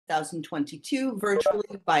2022,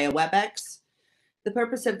 virtually via WebEx. The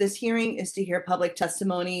purpose of this hearing is to hear public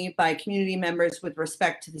testimony by community members with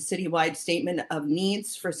respect to the citywide statement of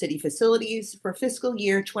needs for city facilities for fiscal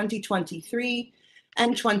year 2023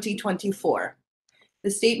 and 2024.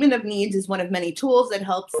 The statement of needs is one of many tools that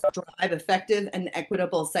helps drive effective and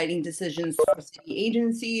equitable siting decisions for city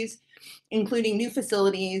agencies, including new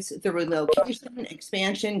facilities, the relocation,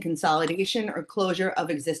 expansion, consolidation, or closure of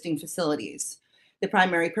existing facilities. The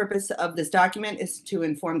primary purpose of this document is to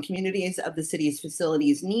inform communities of the city's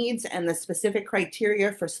facilities needs and the specific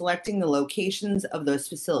criteria for selecting the locations of those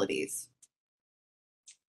facilities.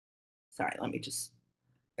 Sorry, let me just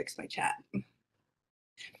fix my chat.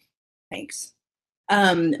 Thanks.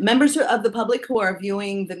 Members of the public who are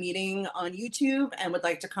viewing the meeting on YouTube and would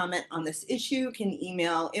like to comment on this issue can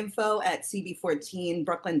email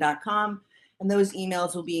info@cb14brooklyn.com, and those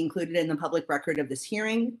emails will be included in the public record of this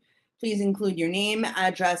hearing. Please include your name,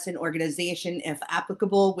 address, and organization, if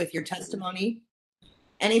applicable, with your testimony.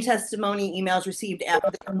 Any testimony emails received after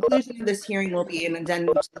the conclusion of this hearing will be an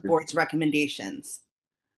addendum to the board's recommendations.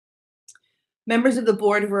 Members of the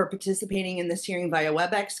board who are participating in this hearing via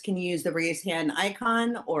WebEx can use the raise hand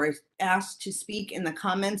icon or ask to speak in the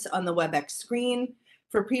comments on the WebEx screen.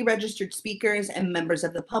 For pre-registered speakers and members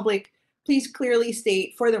of the public, please clearly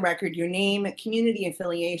state for the record your name, community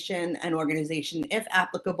affiliation, and organization, if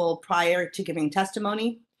applicable, prior to giving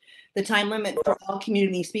testimony. The time limit for all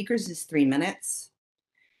community speakers is 3 minutes.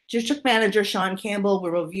 District Manager Sean Campbell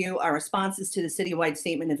will review our responses to the citywide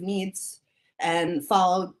statement of needs, and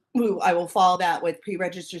I will follow that with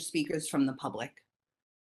pre-registered speakers from the public.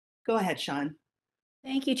 Go ahead, Sean.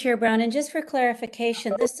 Thank you, Chair Brown. And just for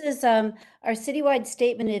clarification, this is our citywide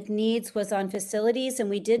statement of needs was on facilities, and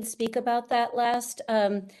we did speak about that last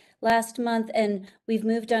month, and we've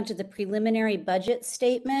moved on to the preliminary budget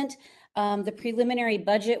statement. The preliminary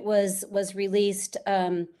budget was released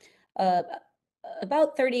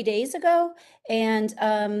about 30 days ago, and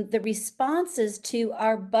the responses to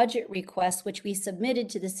our budget requests, which we submitted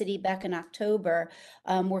to the city back in October,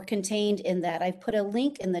 were contained in that. I've put a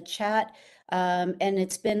link in the chat, and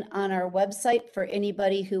it's been on our website for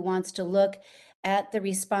anybody who wants to look at the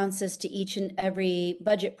responses to each and every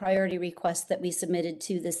budget priority request that we submitted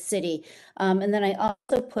to the city. And then I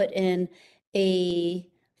also put in a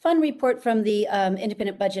fun report from the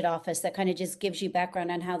Independent Budget Office that kind of just gives you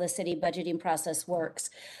background on how the city budgeting process works.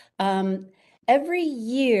 Every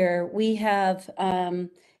year we have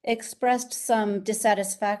expressed some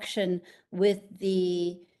dissatisfaction with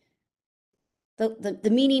the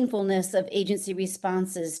meaningfulness of agency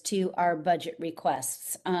responses to our budget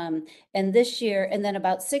requests. And this year, and then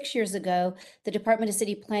about 6 years ago, the Department of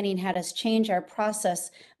City Planning had us change our process,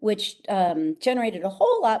 which generated a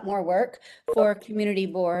whole lot more work for community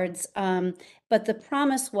boards. But the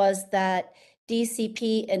promise was that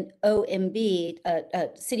DCP and OMB,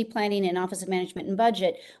 City Planning and Office of Management and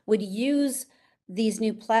Budget, would use these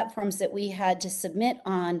new platforms that we had to submit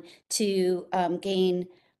on to gain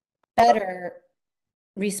better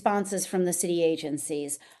responses from the city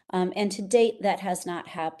agencies. And to date, that has not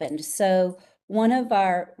happened. So one of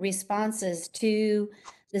our responses to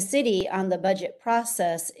the city on the budget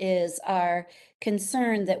process is our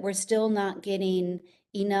concern that we're still not getting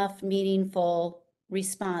enough meaningful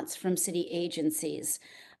response from city agencies.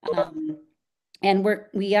 And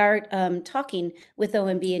we are talking with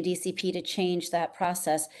OMB and DCP to change that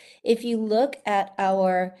process. If you look at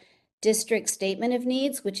our district statement of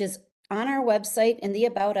needs, which is on our website in the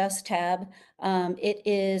About Us tab, it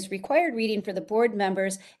is required reading for the board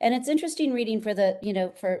members, and it's interesting reading for the,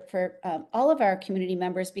 for all of our community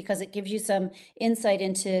members, because it gives you some insight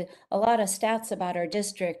into a lot of stats about our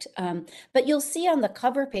district. But you'll see on the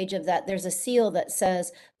cover page of that, there's a seal that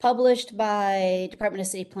says published by Department of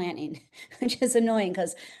City Planning, which is annoying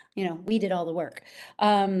because, we did all the work.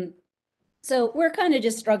 So we're kind of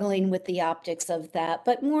just struggling with the optics of that,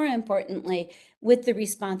 but more importantly, with the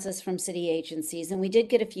responses from city agencies. And we did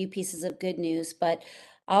get a few pieces of good news, but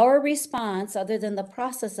our response, other than the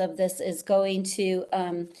process of this, is going to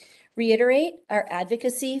reiterate our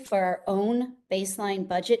advocacy for our own baseline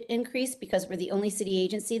budget increase, because we're the only city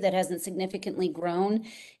agency that hasn't significantly grown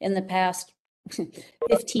in the past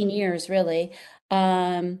 15 years, really.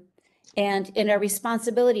 And our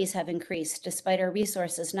responsibilities have increased despite our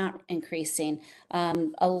resources not increasing.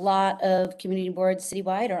 A lot of community boards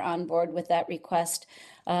citywide are on board with that request.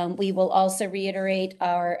 We will also reiterate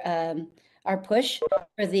our push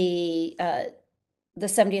for the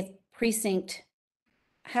 70th Precinct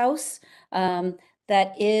House.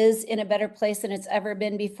 that is in a better place than it's ever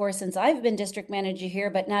been before since I've been district manager here,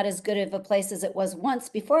 but not as good of a place as it was once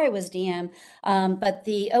before I was DM. But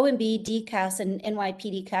the OMB, DCAS, and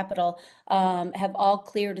NYPD Capital have all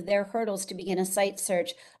cleared their hurdles to begin a site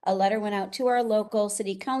search. A letter went out to our local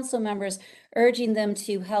city council members urging them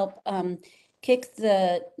to help kick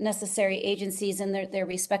the necessary agencies in their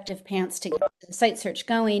respective pants to get the site search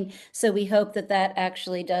going. So we hope that that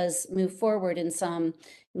actually does move forward in some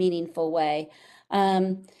meaningful way.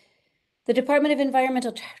 The Department of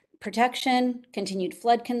Environmental Protection, continued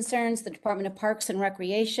flood concerns, the Department of Parks and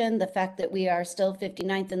Recreation, the fact that we are still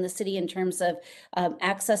 59th in the city in terms of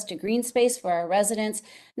access to green space for our residents,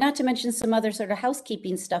 not to mention some other sort of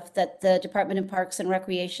housekeeping stuff that the Department of Parks and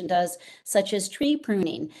Recreation does, such as tree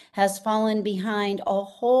pruning, has fallen behind a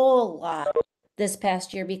whole lot this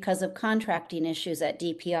past year because of contracting issues at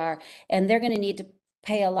DPR, and they're going to need to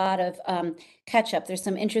pay a lot of catch up. There's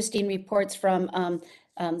some interesting reports from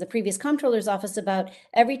the previous comptroller's office about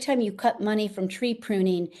every time you cut money from tree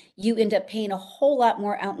pruning, you end up paying a whole lot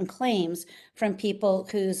more out in claims from people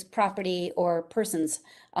whose property or persons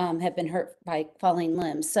have been hurt by falling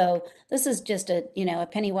limbs. So this is just a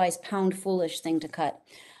penny wise, pound foolish thing to cut.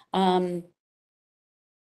 What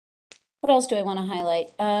else do I want to highlight?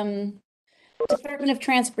 Department of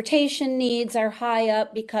Transportation needs are high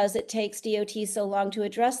up because it takes DOT so long to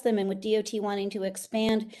address them, and with DOT wanting to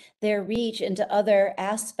expand their reach into other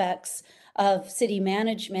aspects of city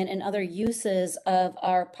management and other uses of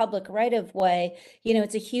our public right-of-way,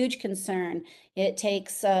 it's a huge concern. It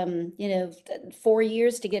takes 4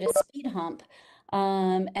 years to get a speed hump.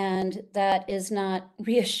 And that is not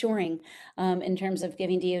reassuring in terms of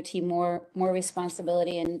giving DOT more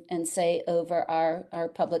responsibility and say over our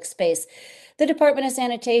public space. The Department of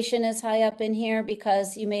Sanitation is high up in here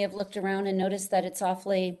because you may have looked around and noticed that it's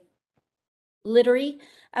awfully littery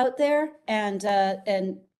out there,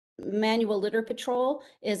 and manual litter patrol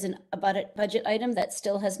is a budget item that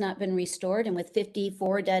still has not been restored. And with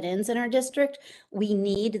 54 dead ends in our district, we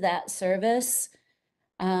need that service.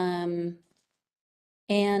 And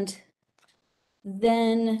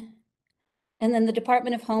then the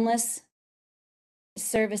Department of Homeless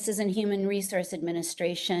Services and Human Resource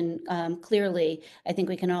Administration, clearly, I think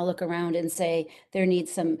we can all look around and say there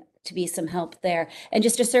needs to be some help there. And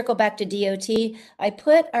just to circle back to DOT, I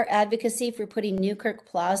put our advocacy for putting Newkirk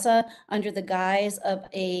Plaza under the guise of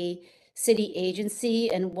a city agency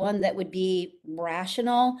and one that would be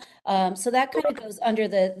rational. So that kind of goes under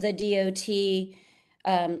the DOT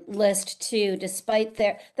list too, despite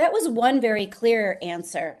that was one very clear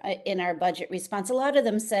answer in our budget response. A lot of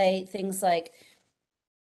them say things like,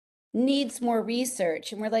 needs more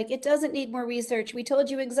research. And we're like, it doesn't need more research. We told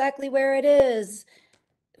you exactly where it is.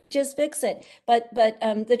 Just fix it. But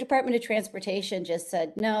the Department of Transportation just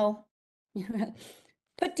said, no,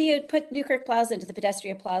 put Newkirk Plaza into the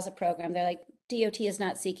Pedestrian Plaza program. They're like, DOT is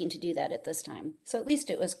not seeking to do that at this time. So at least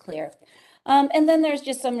it was clear. And then there's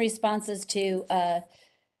just some responses to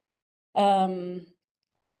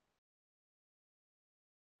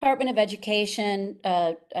Department of Education,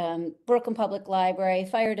 Brooklyn Public Library,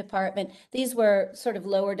 Fire Department. These were sort of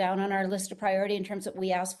lower down on our list of priority in terms of what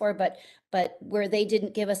we asked for, but where they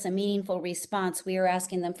didn't give us a meaningful response, we were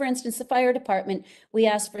asking them. For instance, the Fire Department, we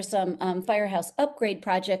asked for some firehouse upgrade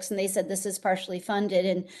projects, and they said this is partially funded,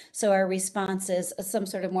 and so our response is some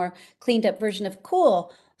sort of more cleaned up version of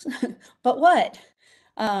cool, but what?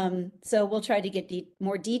 So we'll try to get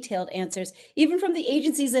more detailed answers, even from the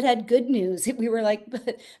agencies that had good news. We were like,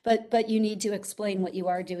 but you need to explain what you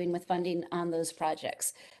are doing with funding on those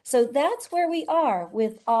projects. So that's where we are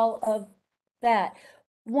with all of that.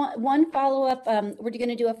 One follow-up, we're going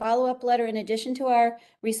to do a follow-up letter in addition to our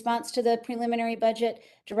response to the preliminary budget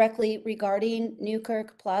directly regarding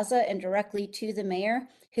Newkirk Plaza and directly to the mayor,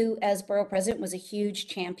 who as borough president was a huge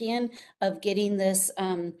champion of getting this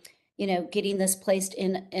getting this placed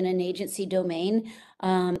in an agency domain.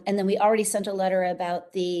 And then we already sent a letter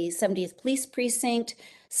about the 70th Police Precinct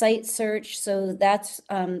site search. So that's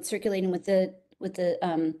circulating with the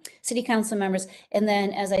city council members. And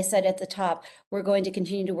then, as I said at the top, we're going to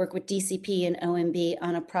continue to work with DCP and OMB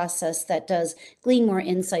on a process that does glean more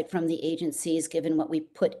insight from the agencies, given what we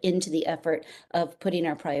put into the effort of putting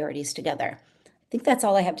our priorities together. I think that's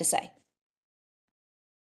all I have to say.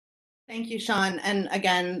 Thank you, Sean. And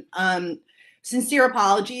again, sincere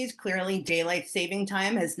apologies. Clearly, daylight saving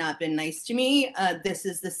time has not been nice to me. This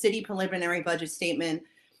is the city preliminary budget statement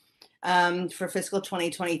for fiscal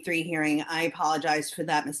 2023 hearing. I apologize for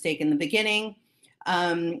that mistake in the beginning.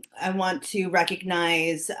 I want to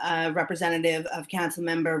recognize a representative of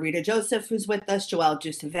Councilmember Rita Joseph, who's with us, Joelle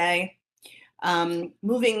Juseve.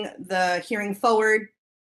 Moving the hearing forward,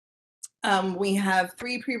 we have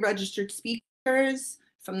 3 pre-registered speakers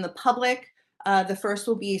from the public. The first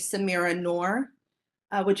will be Samira Noor.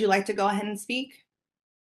 Would you like to go ahead and speak?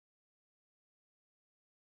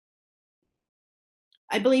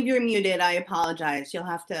 I believe you're muted. I apologize. You'll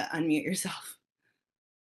have to unmute yourself.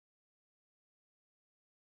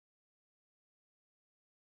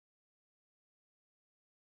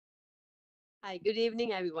 Hi, good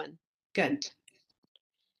evening, everyone. Good.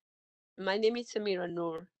 My name is Samira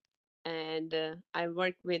Noor, and I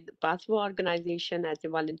work with Pathway Organization as a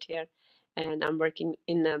volunteer, and I'm working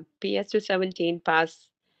in PS217 past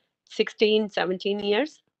 16, 17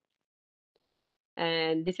 years.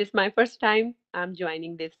 And this is my first time I'm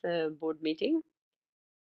joining this board meeting.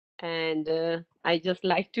 And I just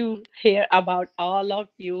like to hear about all of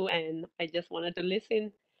you, and I just wanted to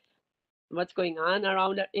listen what's going on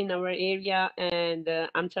around in our area. And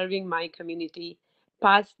I'm serving my community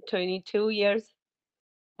past 22 years,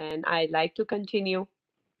 and I'd like to continue.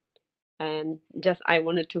 And just I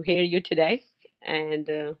wanted to hear you today,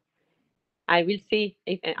 and I will see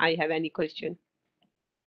if I have any question.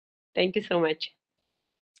 Thank you so much.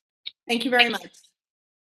 Thank you very much.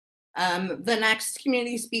 The next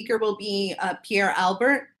community speaker will be Pierre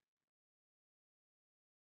Albert.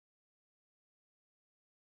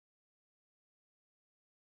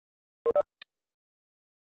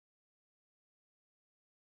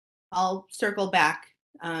 I'll circle back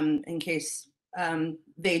in case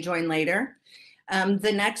they join later.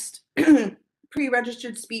 The next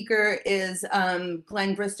pre-registered speaker is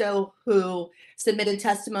Glenn Bristow, who submitted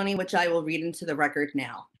testimony, which I will read into the record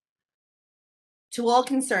now. To all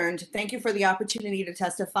concerned, thank you for the opportunity to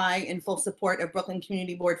testify in full support of Brooklyn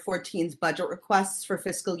Community Board 14's budget requests for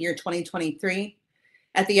fiscal year 2023.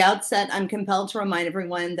 At the outset, I'm compelled to remind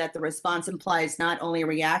everyone that the response implies not only a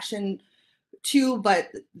reaction to, but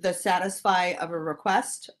the satisfy of a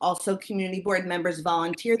request. Also, community board members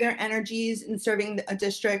volunteer their energies in serving a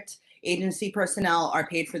district. Agency personnel are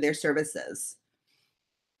paid for their services.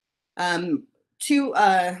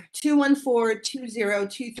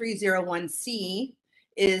 214-202301C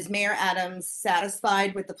is Mayor Adams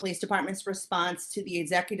satisfied with the police department's response to the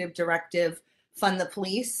executive directive Fund the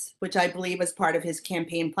Police, which I believe is part of his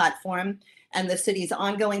campaign platform, and the city's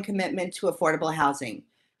ongoing commitment to affordable housing?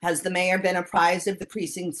 Has the mayor been apprised of the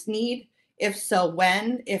precinct's need? If so,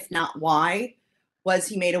 when? If not, why? Was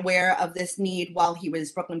he made aware of this need while he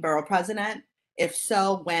was Brooklyn Borough President? If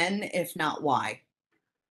so, when? If not, why?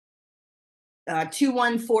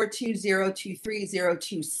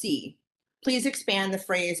 214-202302C. Please expand the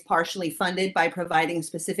phrase partially funded by providing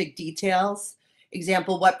specific details.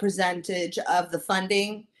 Example, what percentage of the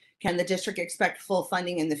funding? Can the district expect full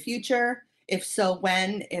funding in the future? If so,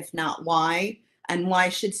 when? If not, why? And why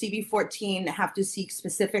should CB14 have to seek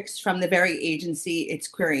specifics from the very agency it's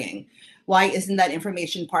querying? Why isn't that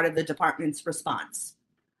information part of the department's response?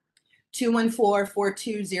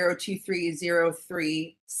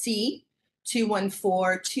 214-420-2303C,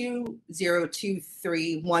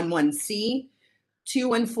 214-202311C,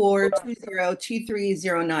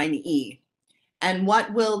 214-202309E. And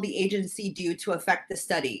what will the agency do to affect the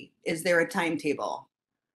study? Is there a timetable?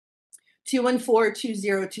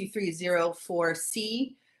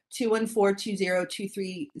 214-202304C,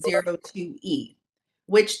 214-202302E.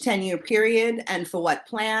 Which 10-year period and for what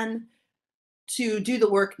plan? To do the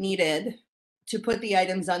work needed to put the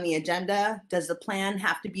items on the agenda, does the plan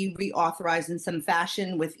have to be reauthorized in some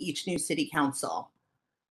fashion with each new city council?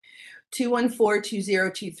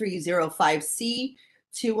 214-202305C,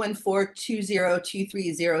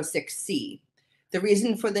 214-202306C. The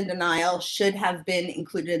reason for the denial should have been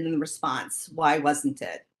included in the response. Why wasn't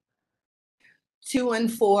it?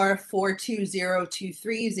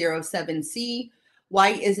 214-420-2307C. Why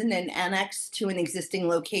isn't an annex to an existing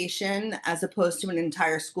location as opposed to an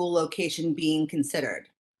entire school location being considered?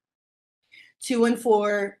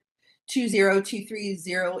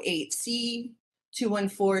 214-202308C,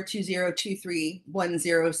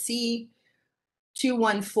 214-202310C,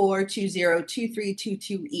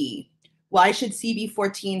 214-202322E. Why should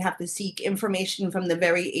CB14 have to seek information from the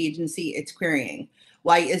very agency it's querying?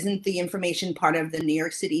 Why isn't the information part of the New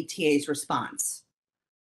York City TA's response?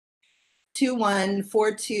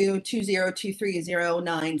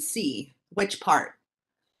 2142-202309C. Which part?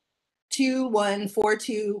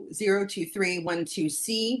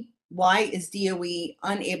 2142-02312C. Why is DOE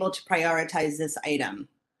unable to prioritize this item?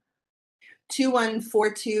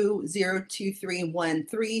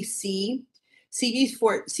 2142-02313C.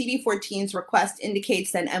 CB14's request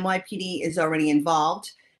indicates that NYPD is already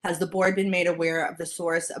involved. Has the board been made aware of the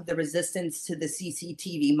source of the resistance to the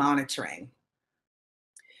CCTV monitoring?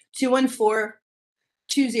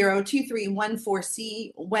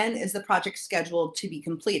 214-202314C, when is the project scheduled to be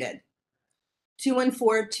completed?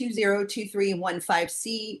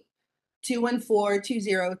 214-202315C,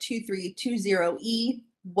 214-202320E,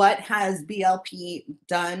 what has BLP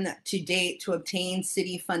done to date to obtain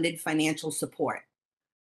city-funded financial support?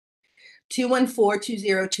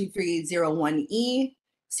 214-202301E,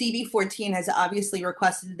 CB14 has obviously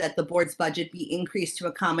requested that the board's budget be increased to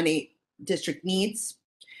accommodate district needs.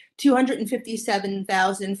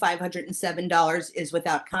 $257,507 is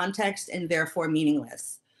without context and therefore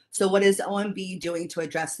meaningless. So what is OMB doing to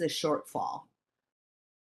address this shortfall?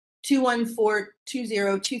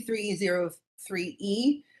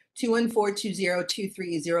 214-202303E,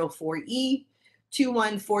 214-202304E,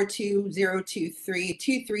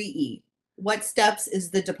 214-202323E. What steps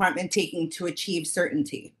is the department taking to achieve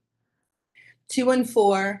certainty?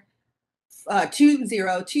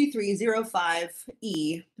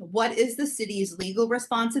 214-202305E, what is the city's legal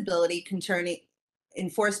responsibility concerning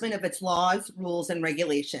enforcement of its laws, rules, and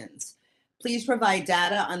regulations? Please provide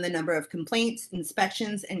data on the number of complaints,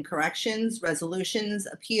 inspections, and corrections, resolutions,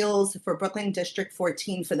 appeals for Brooklyn District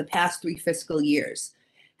 14 for the past 3 fiscal years.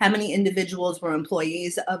 How many individuals were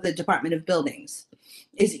employees of the Department of Buildings?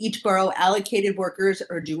 Is each borough allocated workers,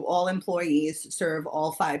 or do all employees serve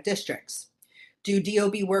all 5 districts? Do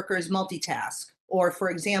DOB workers multitask? Or, for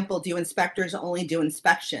example, do inspectors only do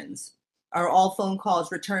inspections? Are all phone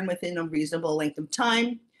calls returned within a reasonable length of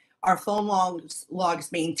time? Are phone logs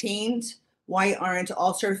maintained? Why aren't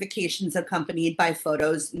all certifications accompanied by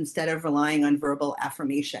photos instead of relying on verbal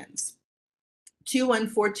affirmations?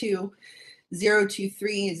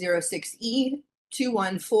 214-02306E,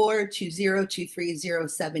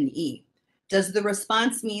 214-202307E. Does the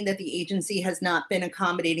response mean that the agency has not been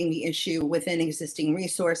accommodating the issue within existing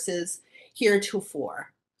resources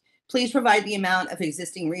heretofore? Please provide the amount of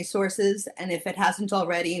existing resources, and if it hasn't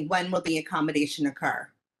already, when will the accommodation occur?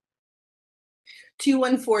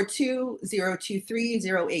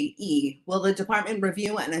 214-202308E. Will the department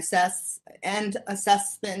review and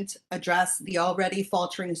assessment address the already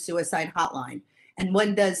faltering suicide hotline? And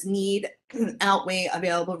when does need outweigh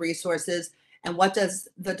available resources? And what does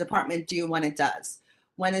the department do when it does?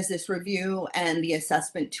 When is this review and the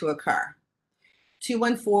assessment to occur?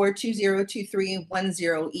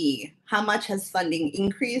 214-202310E. How much has funding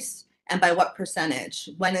increased and by what percentage?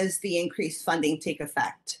 When does the increased funding take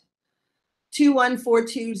effect?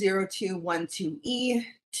 214-20212E,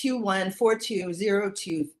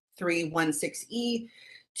 214-2022316E,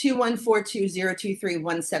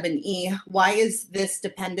 214-2022317E. Why is this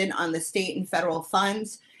dependent on the state and federal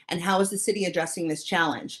funds? And how is the city addressing this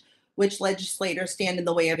challenge? Which legislators stand in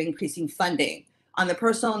the way of increasing funding? On the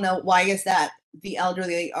personal note, why is that the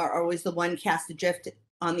elderly are always the one cast adrift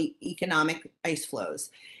on the economic ice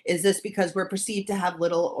flows? Is this because we're perceived to have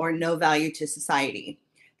little or no value to society?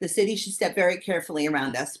 The city should step very carefully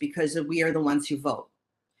around us because we are the ones who vote.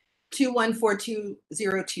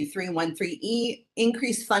 214-2022313E,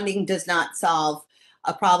 increased funding does not solve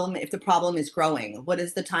a problem if the problem is growing. What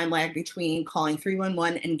is the time lag between calling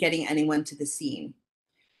 311 and getting anyone to the scene?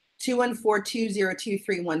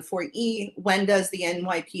 214-2022314E, when does the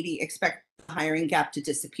NYPD expect the hiring gap to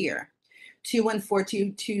disappear?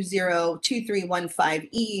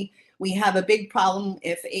 214-220-2315E, we have a big problem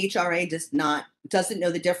if HRA doesn't know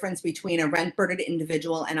the difference between a rent-burdened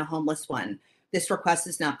individual and a homeless one. This request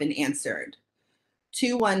has not been answered.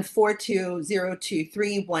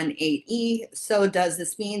 214-2022318E, so does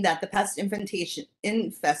this mean that the pest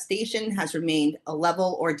infestation has remained a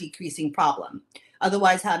level or decreasing problem?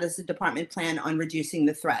 Otherwise, how does the department plan on reducing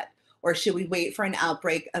the threat? Or should we wait for an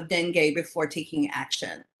outbreak of dengue before taking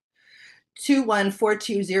action?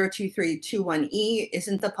 214-2022321E,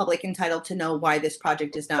 isn't the public entitled to know why this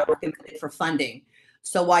project is not recommended for funding?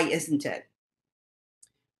 So why isn't it?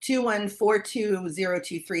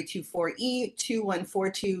 214-2022324E,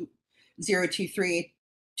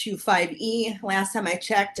 214-2022325E. Last time I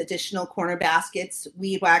checked, additional corner baskets,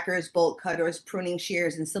 weed whackers, bolt cutters, pruning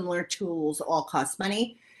shears, and similar tools all cost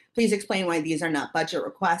money. Please explain why these are not budget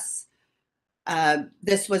requests.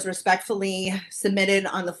 This was respectfully submitted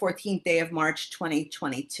on the 14th day of March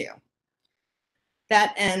 2022.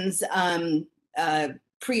 That ends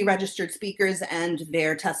pre-registered speakers and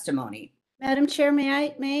their testimony. Madam Chair, may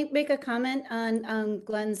I make a comment on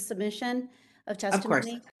Glenn's submission of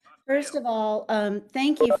testimony? Of course. First of all,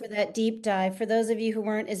 thank you for that deep dive. For those of you who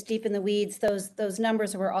weren't as deep in the weeds, those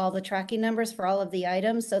numbers were all the tracking numbers for all of the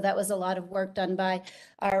items. So that was a lot of work done by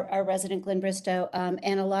our resident Glenn Bristow,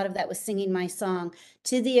 and a lot of that was singing my song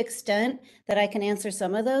To the extent that I can answer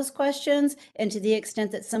some of those questions, and to the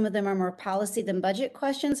extent that some of them are more policy than budget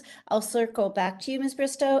questions, I'll circle back to you, Ms.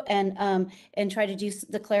 Bristow, and try to do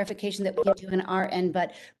the clarification that we can do on our end.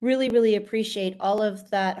 But really, really appreciate all of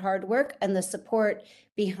that hard work and the support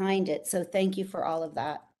behind it. So thank you for all of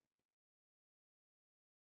that.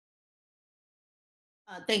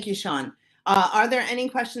 Thank you, Sean. Are there any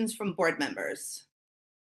questions from board members?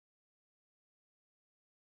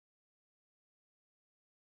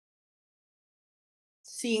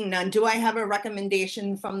 Seeing none, do I have a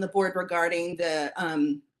recommendation from the board regarding the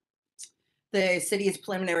city's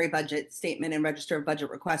preliminary budget statement and register of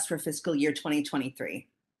budget request for fiscal year 2023?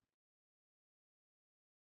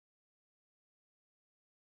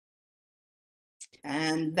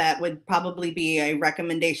 And that would probably be a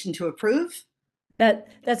recommendation to approve.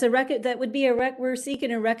 That's a that would be we're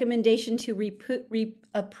seeking a recommendation to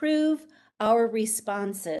approve our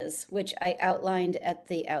responses, which I outlined at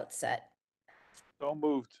the outset. So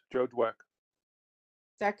moved, Joe Dweck.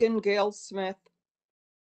 Second, Gail Smith.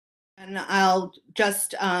 And I'll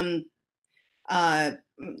just ask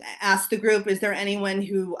the group, is there anyone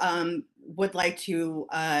who would like to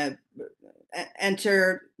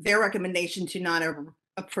enter their recommendation to not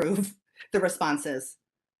approve the responses?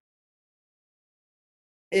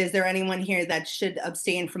 Is there anyone here that should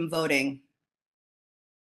abstain from voting?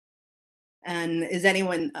 And is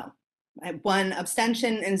anyone, oh, I have one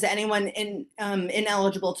abstention, and is anyone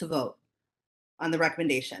ineligible to vote on the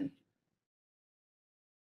recommendation?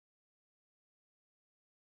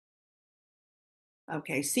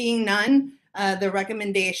 Okay, seeing none, the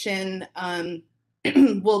recommendation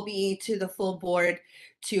will be to the full board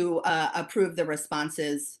to approve the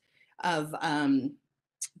responses of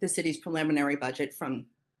the city's preliminary budget from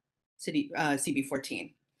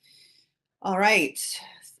CB14. All right.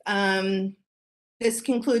 This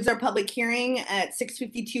concludes our public hearing at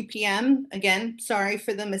 6:52 p.m. Again, sorry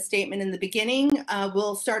for the misstatement in the beginning.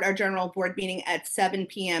 We'll start our general board meeting at 7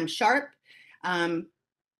 p.m. sharp.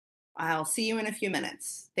 I'll see you in a few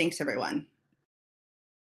minutes. Thanks, everyone.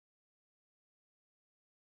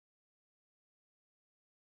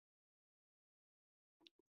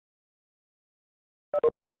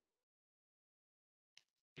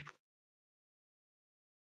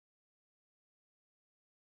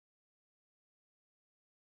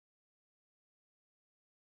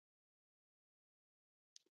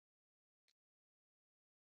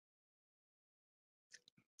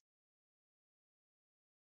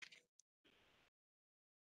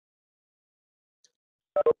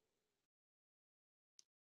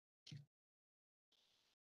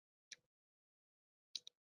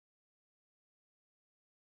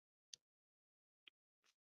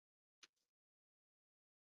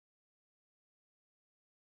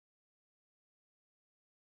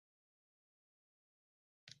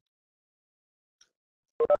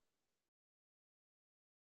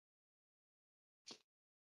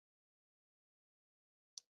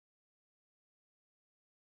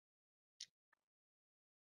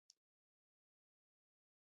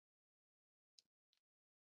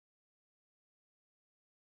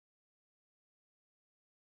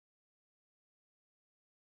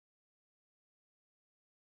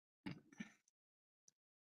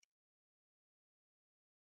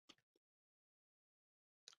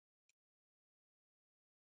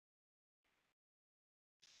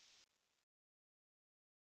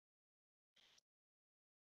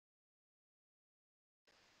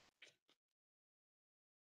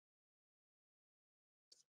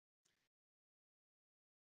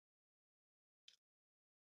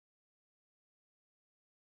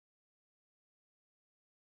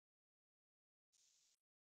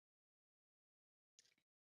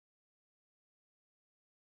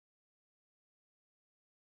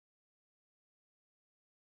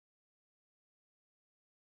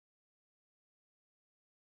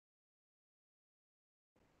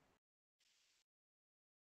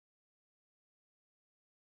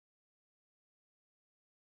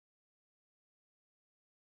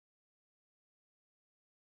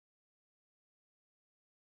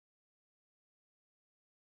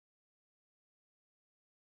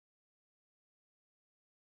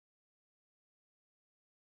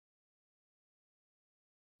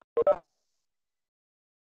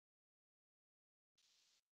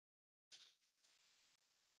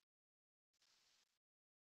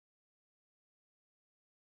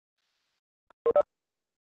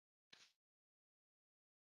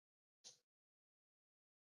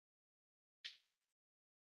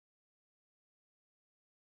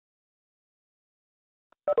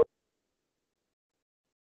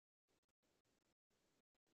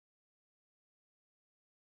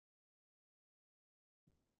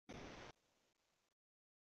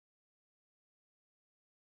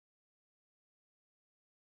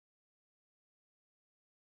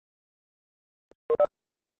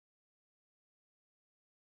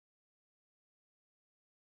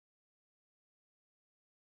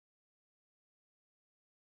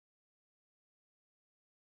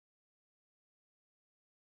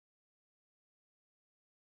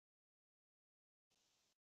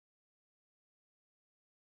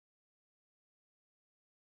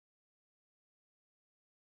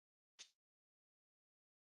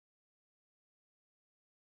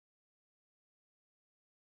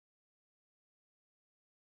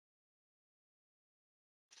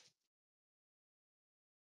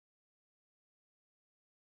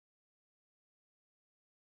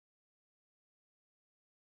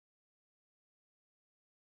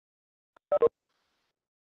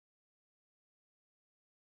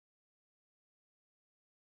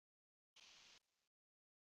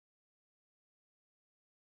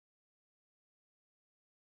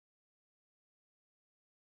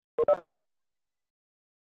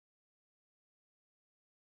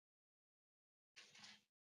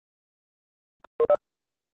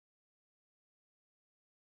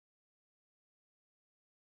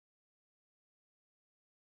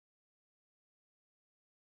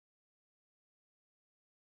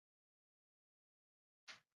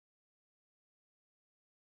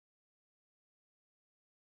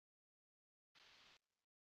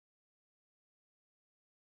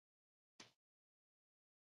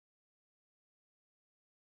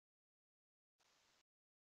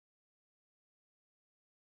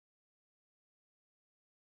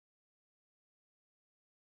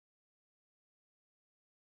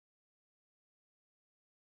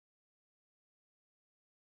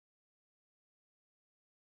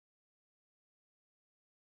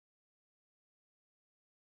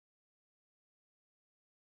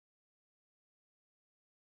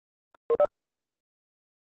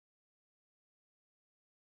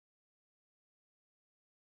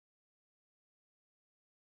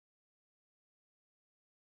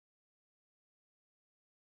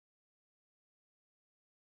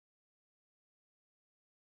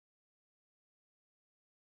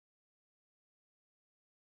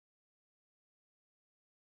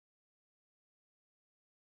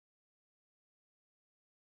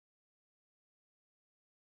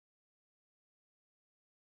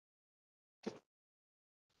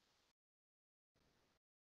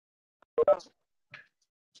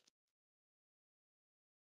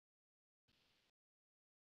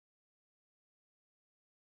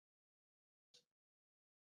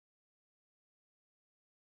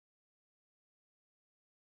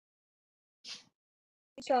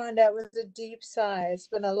 Sean, that was a deep sigh. It's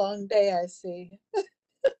been a long day, I see.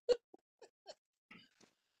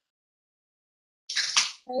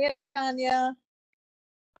 Hey, Tanya.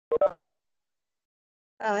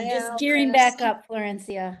 Hi, Just gearing Alice. back up,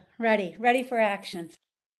 Florencia. Ready for action.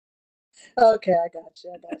 Okay, I got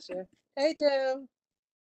you. Hey, Joe.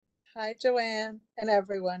 Hi, Joanne, and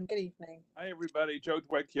everyone. Good evening. Hi, everybody. Joe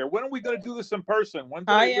Dweck here. When are we going to do this in person? When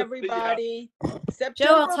do Hi, they lift everybody. September,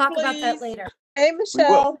 Joe, I'll talk about that please. later. Hey, We will.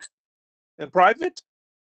 Michelle. In private?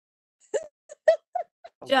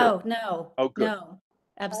 Okay. Joe, no. Oh, good. No,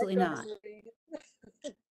 absolutely Hi, not.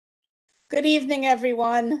 Rosie. Good evening,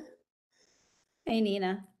 everyone. Hey,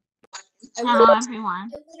 Nina. Hello, everyone.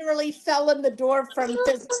 I literally fell in the door from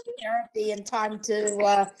physical therapy in time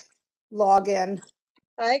to log in.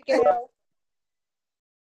 Hi, Gail.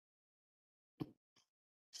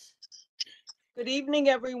 Good evening,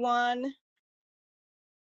 everyone.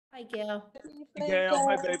 Hi, Gail. Good evening, Hey, Gail.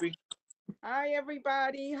 Hi, Gail. baby. Hi,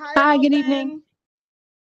 everybody. Hi, good Alvin. evening.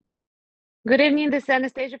 Good evening, this is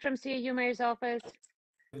Anastasia from CAU Mayor's Office.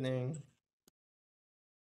 Evening.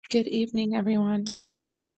 Good evening, everyone.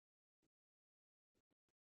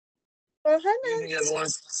 Oh, hi, Good evening, everyone.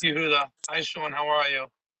 Yehuda. Hi, Sean. How are you?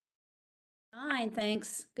 Fine,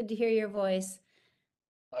 thanks. Good to hear your voice.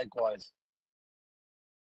 Likewise.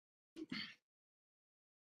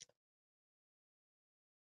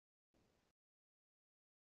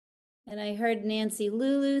 And I heard Nancy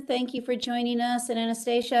Lulu, thank you for joining us. And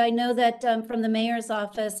Anastasia, I know that from the mayor's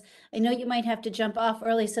office, I know you might have to jump off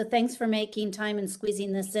early, so thanks for making time and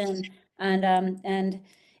squeezing this in. And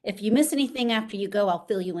if you miss anything after you go, I'll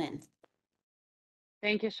fill you in, of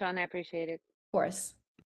Thank you, Sean. I appreciate it. course.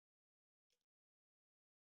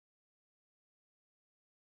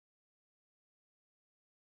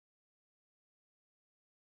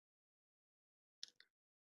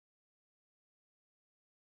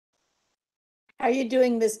 How are you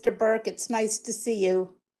doing, Mr. Burke? It's nice to see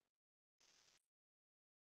you.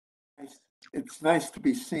 It's nice to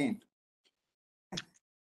be seen.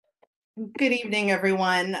 Good evening,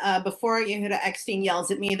 everyone. Before Yehuda Eckstein yells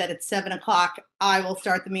at me that it's 7 o'clock, I will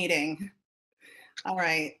start the meeting. All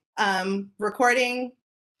right. Recording.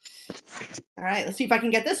 All right, let's see if I can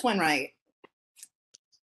get this one right.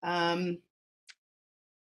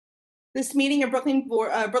 This meeting of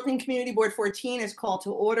Brooklyn Community Board 14 is called to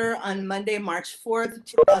order on Monday, March 4th,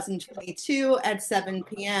 2022 at 7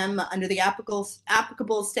 p.m. under the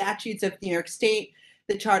applicable statutes of New York State,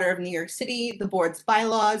 the Charter of New York City, the board's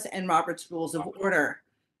bylaws, and Robert's Rules of Order.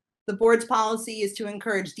 The board's policy is to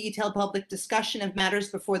encourage detailed public discussion of matters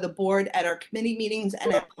before the board at our committee meetings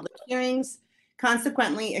and at public hearings.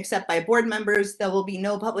 Consequently, except by board members, there will be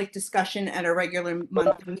no public discussion at a regular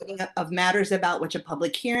monthly meeting of matters about which a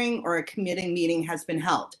public hearing or a committee meeting has been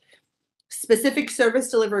held. Specific service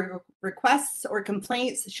delivery requests or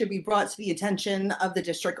complaints should be brought to the attention of the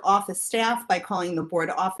district office staff by calling the board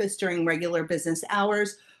office during regular business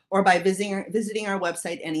hours or by visiting our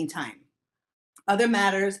website anytime. Other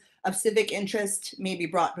matters of civic interest may be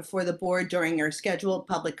brought before the board during your scheduled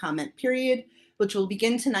public comment period, which will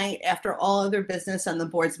begin tonight after all other business on the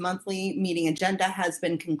board's monthly meeting agenda has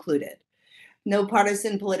been concluded. No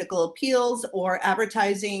partisan political appeals or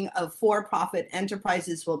advertising of for-profit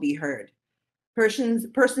enterprises will be heard.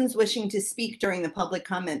 Persons wishing to speak during the public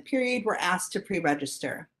comment period were asked to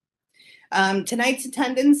pre-register. Tonight's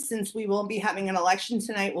attendance, since we will be having an election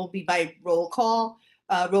tonight, will be by roll call.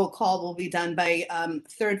 Roll call will be done by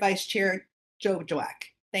Third Vice Chair Joe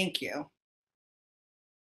Dweck. Thank you.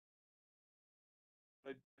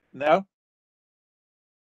 No?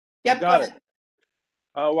 Yep, Got go it. ahead.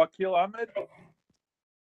 Wakil Ahmed?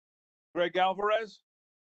 Greg Alvarez?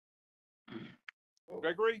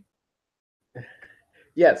 Gregory?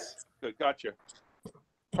 Yes. Good, gotcha.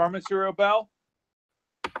 Carmen Serial Bell?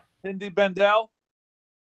 Cindy Bendel?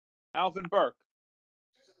 Alvin Burke?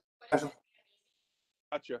 Present.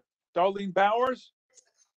 Gotcha. Darlene Bowers?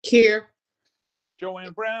 Here.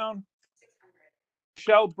 Joanne Brown?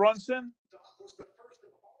 Michelle Brunson?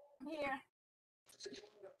 Here.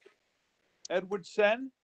 Edward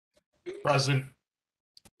Sen? Present.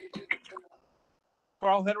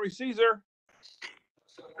 Carl Henry Caesar?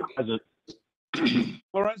 Present.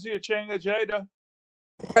 Florencia Chang Ajeda?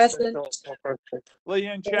 Present.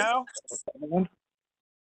 Leanne Chow?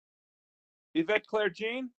 Yvette Claire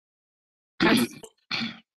Jean?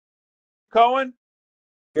 Cohen?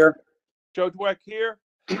 Here. Joe Dweck here.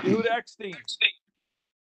 Yehuda Eckstein?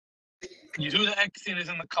 Yehuda Eckstein is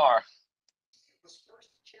in the car.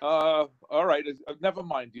 All right, never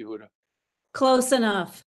mind, Yehuda. Close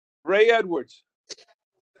enough. Ray Edwards?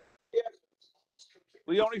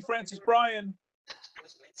 Leonie Francis Bryan?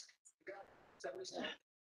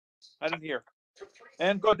 I didn't hear.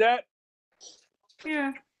 Ann Gaudette?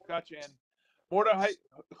 Here. Gotcha, Ann. Mordechai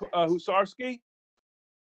Husarski?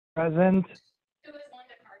 Present.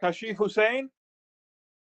 Kashif Hussein?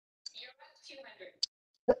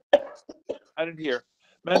 I didn't hear.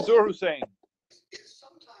 Mansour Hussein?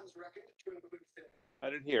 I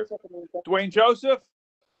didn't hear. Dwayne Joseph?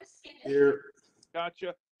 Here.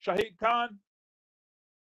 Gotcha. Shahid Khan?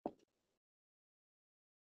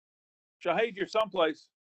 Shahid, you're someplace.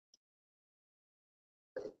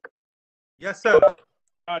 Yes, sir.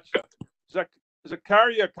 Gotcha.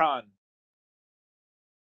 Zakaria Khan?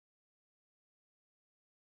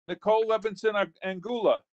 Nicole Levinson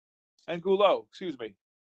Angulo, excuse me.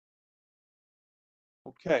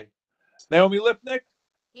 Okay. Naomi Lipnick?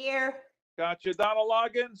 Here. Gotcha. Donald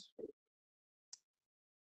Loggins?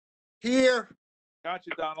 Here. Gotcha,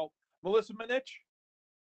 Donald. Melissa Minich?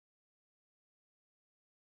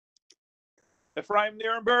 Ephraim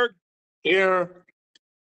Nierenberg? Here.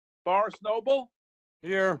 Boris Noble?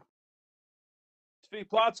 Here. Zvi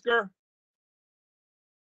Plotzker?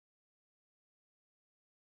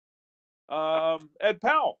 Ed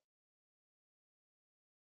Powell?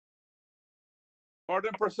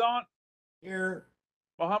 Arden Prasant? Here.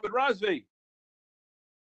 Mohammed Razvi?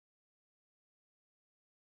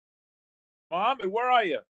 Mohammed, where are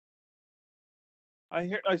you?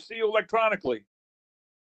 I see you electronically.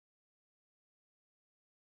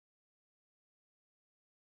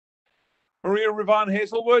 Maria Rivon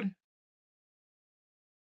Hazelwood?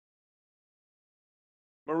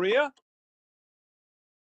 Maria?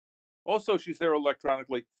 Also, she's there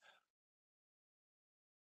electronically.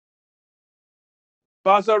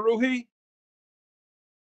 Baza Ruhi?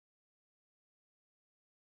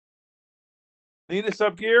 Nina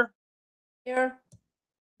Subgear? Here.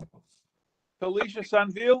 Felicia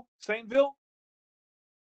Saintville?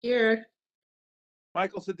 Here.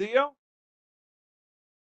 Michael Cedillo?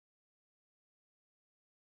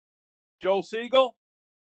 Joel Siegel?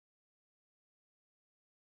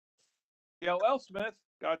 Gail L. Smith?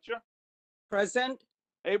 Gotcha. Present.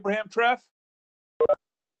 Abraham Treff?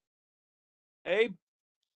 Abe?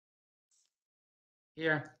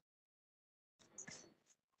 Here.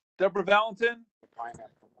 Deborah Valentin?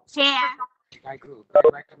 Here.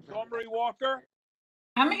 Dawn Marie Walker?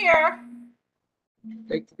 I'm here.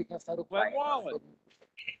 Glenn Wallen?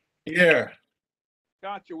 Here.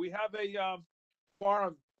 Gotcha. We have a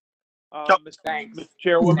quorum, Ms. Thanks.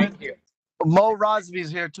 Chairwoman. Mo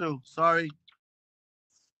Rosby's here too. Sorry.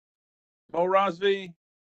 Mo Rosvi,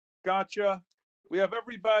 gotcha. We have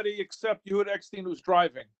everybody except Yehuda Eckstein who's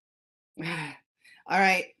driving. All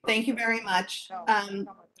right, thank you very much.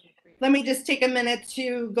 Let me just take a minute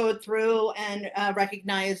to go through and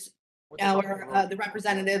recognize the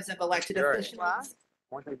representatives of elected officials.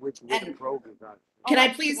 And can I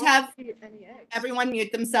please have everyone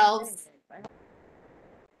mute themselves?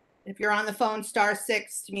 If you're on the phone,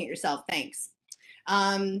 *6 to mute yourself. Thanks.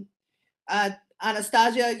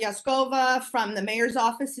 Anastasia Yaskova from the mayor's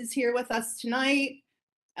office is here with us tonight.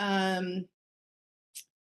 Let's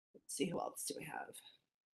see, who else do we have?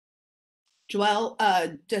 Joelle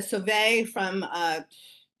de Sauvé from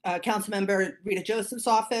Councilmember Rita Joseph's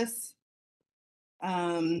office.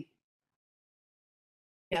 Yes,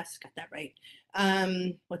 got that right.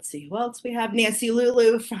 Let's see, who else we have? Nancy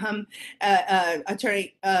Lulu from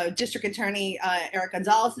District Attorney Eric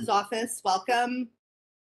Gonzalez's office. Welcome.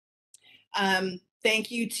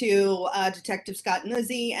 Thank you to Detective Scott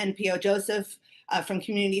Nuzzi and P.O. Joseph from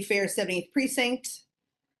Community Affairs 70th Precinct.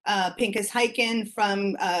 Pincus Hyken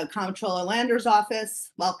from Comptroller Lander's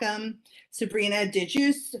office. Welcome. Sabrina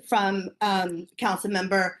DeJuice from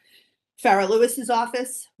Councilmember Farrah Lewis's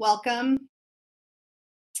office. Welcome.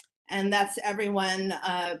 And that's everyone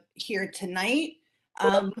here tonight.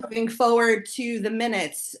 Moving forward to the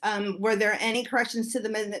minutes, were there any corrections to the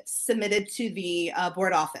minutes submitted to the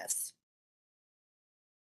board office?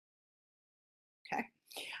 Okay.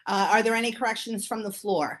 Are there any corrections from the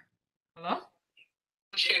floor? Hello?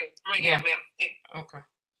 Yeah. Okay.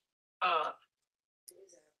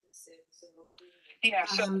 Yeah,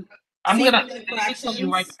 so I'm seeing gonna. no Let me tell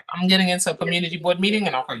you right. I'm getting into a community board meeting,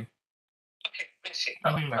 and I'll call you. okay, let's see.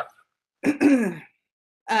 I'll be back.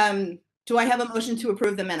 Do I have a motion to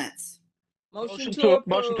approve the minutes? Motion to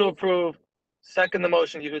approve. approve. Second the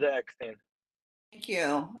motion, Yehuda Eckstein. Thank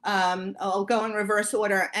you. I'll go in reverse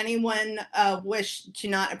order. Anyone wish to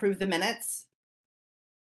not approve the minutes?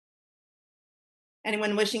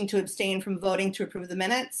 Anyone wishing to abstain from voting to approve the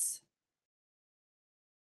minutes?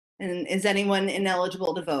 And is anyone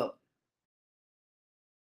ineligible to vote?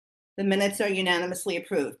 The minutes are unanimously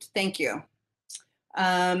approved. Thank you.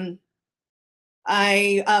 I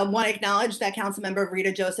want to acknowledge that Councilmember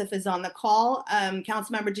Rita Joseph is on the call.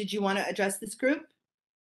 Councilmember, did you want to address this group?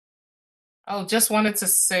 Oh, just wanted to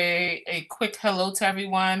say a quick hello to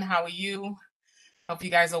everyone. How are you? Hope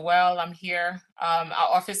you guys are well. I'm here. Our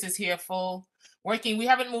office is here full working. We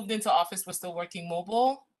haven't moved into office. We're still working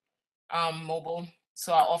mobile.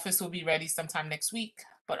 So our office will be ready sometime next week,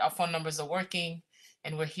 but our phone numbers are working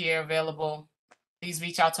and we're here available. Please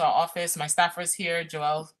reach out to our office. My staffer is here,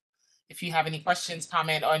 Joelle. If you have any questions,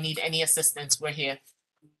 comment, or need any assistance, we're here.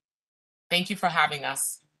 Thank you for having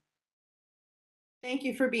us. Thank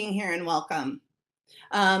you for being here and welcome.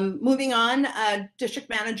 Moving on, District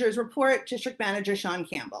Manager's report, District Manager Sean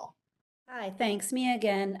Campbell. Hi, thanks. Me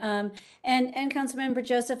again. And Councilmember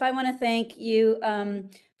Joseph, I want to thank you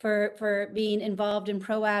for being involved and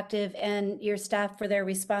proactive, and your staff for their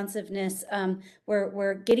responsiveness.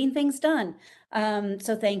 We're getting things done.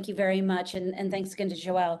 So thank you very much, and thanks again to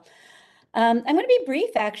Joelle. I'm going to be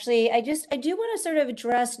brief, actually. I do want to sort of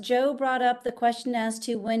address, Joe brought up the question as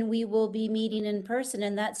to when we will be meeting in person,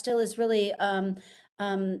 and that still is really kind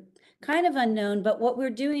of unknown. But what we're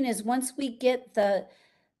doing is, once we get the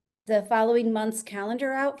following month's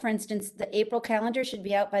calendar out, for instance, the April calendar should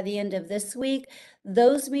be out by the end of this week.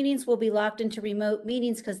 Those meetings will be locked into remote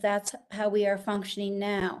meetings because that's how we are functioning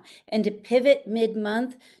now. And to pivot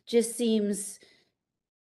mid-month just seems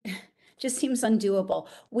undoable.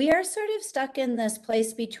 We are sort of stuck in this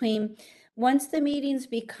place between, once the meetings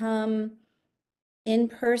become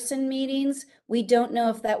in-person meetings, we don't know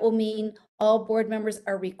if that will mean all board members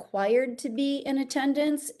are required to be in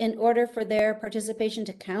attendance in order for their participation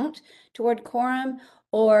to count toward quorum,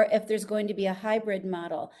 or if there's going to be a hybrid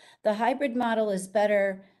model. The hybrid model is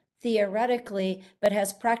better theoretically, but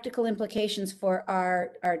has practical implications for our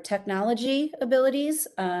technology abilities,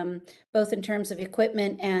 both in terms of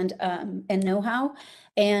equipment and know-how,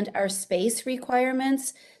 and our space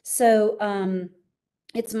requirements. So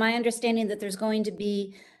it's my understanding that there's going to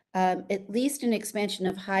be at least an expansion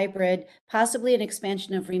of hybrid, possibly an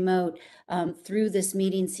expansion of remote through this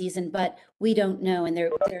meeting season, but we don't know. And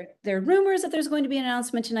there are rumors that there's going to be an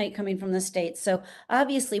announcement tonight coming from the state. So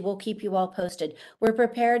obviously we'll keep you all posted. We're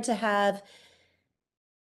prepared to have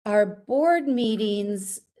our board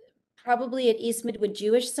meetings probably at East Midwood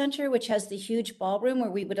Jewish Center, which has the huge ballroom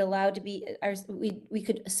where we would allow to be, we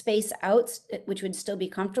could space out, which would still be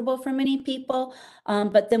comfortable for many people.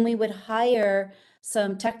 But then we would hire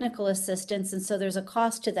some technical assistance. And so there's a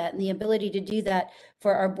cost to that, and the ability to do that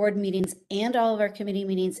for our board meetings and all of our committee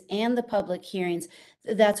meetings and the public hearings,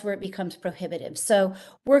 that's where it becomes prohibitive. So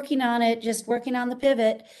working on it, just working on the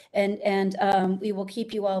pivot, and we will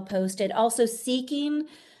keep you all posted. Also seeking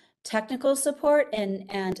technical support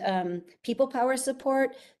and people power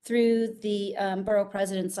support through the borough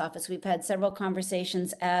president's office. We've had several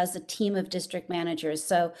conversations as a team of district managers.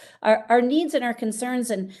 So our needs and our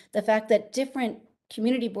concerns, and the fact that different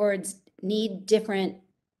community boards need different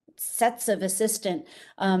sets of assistant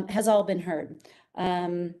has all been heard.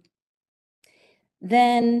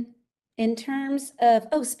 Then in terms of,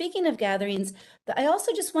 oh, speaking of gatherings, I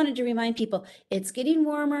also just wanted to remind people, it's getting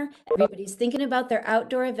warmer. Everybody's thinking about their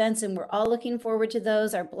outdoor events, and we're all looking forward to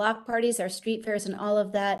those, our block parties, our street fairs, and all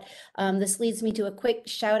of that. This leads me to a quick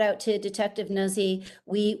shout out to Detective Nuzzi.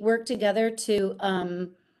 We worked together to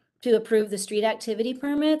approve the street activity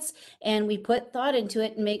permits, and we put thought into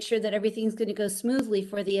it and make sure that everything's going to go smoothly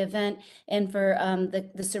for the event and for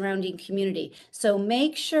the surrounding community. So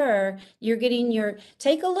make sure you're getting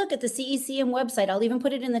take a look at the CECM website. I'll even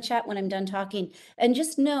put it in the chat when I'm done talking, and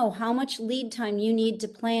just know how much lead time you need to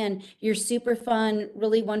plan your super fun,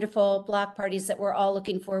 really wonderful block parties that we're all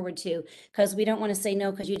looking forward to, because we don't want to say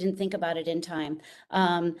no because you didn't think about it in time.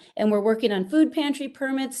 And we're working on food pantry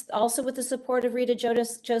permits, also with the support of Rita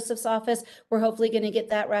Joseph's office. We're hopefully going to get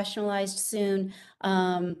that rationalized soon.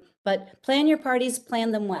 But plan your parties,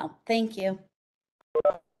 plan them well. Thank you.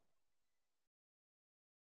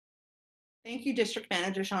 Thank you, District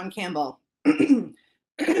Manager Sean Campbell.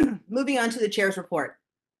 Moving on to the chair's report.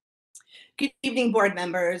 Good evening, board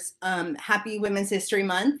members. Happy Women's History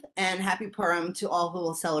Month and happy Purim to all who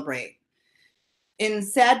will celebrate. In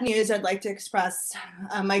sad news, I'd like to express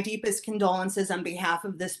my deepest condolences on behalf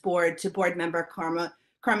of this board to board member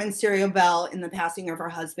Carmen Sirio Bell in the passing of her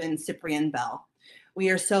husband, Cyprian Bell.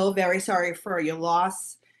 We are so very sorry for your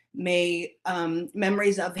loss. May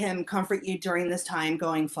memories of him comfort you during this time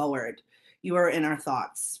going forward. You are in our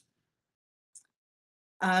thoughts.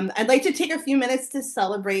 I'd like to take a few minutes to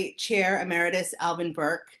celebrate Chair Emeritus Alvin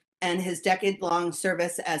Burke and his decade-long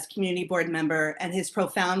service as community board member and his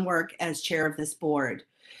profound work as chair of this board.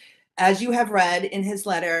 As you have read in his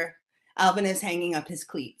letter, Alvin is hanging up his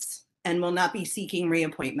cleats and will not be seeking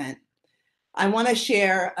reappointment. I want to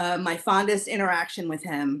share my fondest interaction with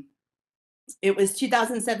him. It was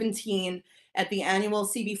 2017 at the annual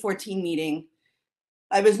CB14 meeting.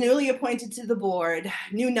 I was newly appointed to the board,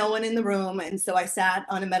 knew no one in the room, and so I sat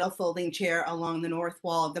on a metal folding chair along the north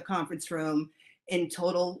wall of the conference room in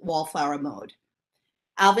total wallflower mode.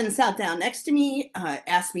 Alvin sat down next to me,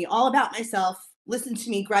 asked me all about myself, listened to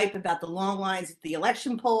me gripe about the long lines at the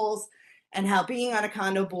election polls, and how being on a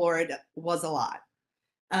condo board was a lot.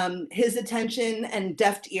 His attention and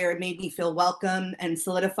deft ear made me feel welcome and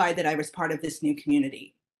solidified that I was part of this new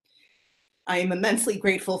community. I am immensely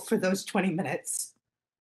grateful for those 20 minutes.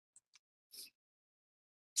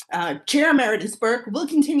 Chair Emeritus Burke will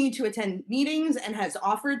continue to attend meetings and has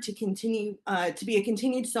offered to continue to be a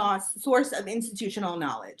continued source of institutional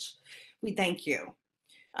knowledge. We thank you.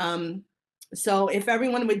 So if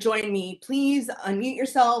everyone would join me, please unmute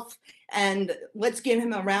yourself and let's give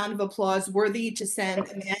him a round of applause worthy to send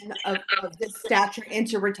a man of this stature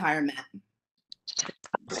into retirement.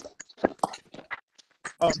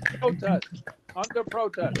 Protest, under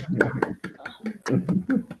protest.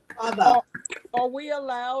 Are we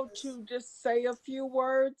allowed to just say a few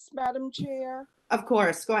words, Madam Chair? Of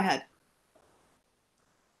course, go ahead.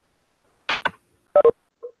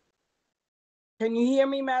 Can you hear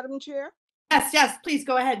me, Madam Chair? Yes, please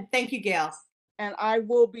go ahead. Thank you, Gail. And I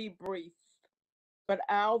will be brief. But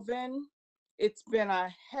Alvin, it's been a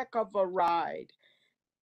heck of a ride.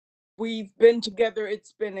 We've been together.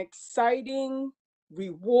 It's been exciting,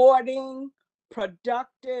 rewarding,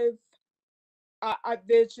 productive.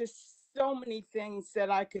 There's just so many things that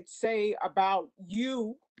I could say about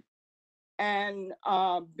you and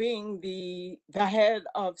being the head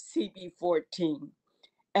of CB14.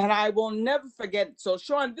 And I will never forget. So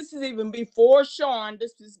Sean, this is even before Sean.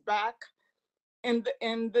 This is back in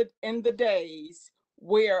the days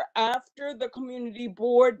where after the community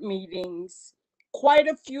board meetings, quite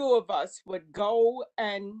a few of us would go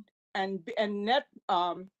and net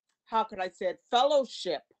how could I say it,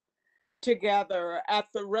 fellowship together at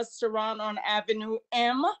the restaurant on Avenue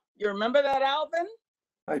M. You remember that, Alvin?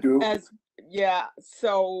 I do. Yeah,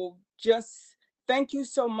 so just thank you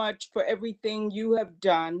so much for everything you have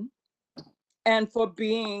done and for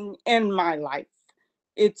being in my life.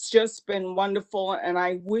 It's just been wonderful, and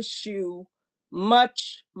I wish you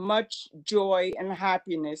much, much joy and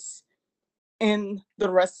happiness in the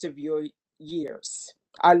rest of your years.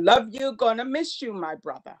 I love you, gonna miss you, my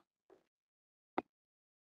brother.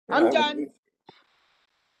 I'm done.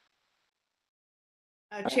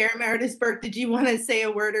 Chair Emeritus Burke, did you want to say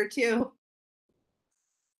a word or two?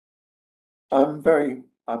 I'm very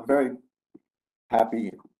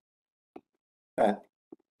happy that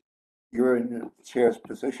you're in the chair's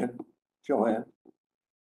position, Joanne,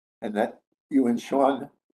 and that you and Sean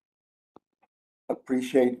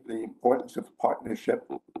appreciate the importance of partnership.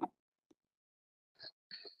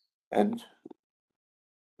 And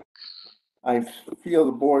I feel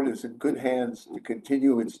the board is in good hands to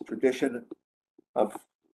continue its tradition of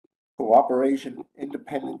cooperation,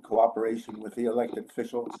 independent cooperation with the elected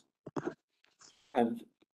officials. And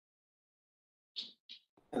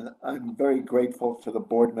I'm very grateful to the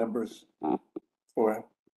board members for,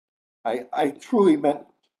 I truly meant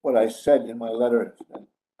what I said in my letter.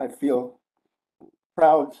 I feel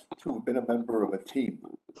proud to have been a member of a team.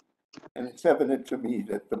 And it's evident to me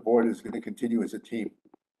that the board is going to continue as a team.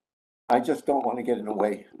 I just don't want to get in the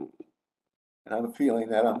way. And I'm feeling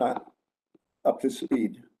that I'm not up to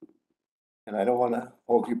speed. And I don't want to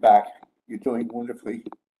hold you back. You're doing wonderfully.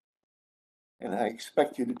 And I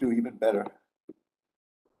expect you to do even better.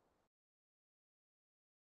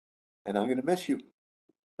 And I'm going to miss you.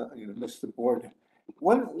 I'm going to miss the board.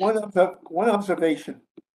 One observation.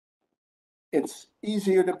 It's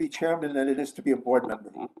easier to be chairman than it is to be a board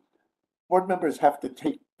member. Board members have to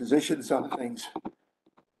take positions on things.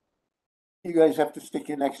 You guys have to stick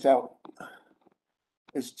your necks out.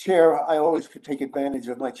 As chair, I always could take advantage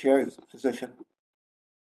of my chair's position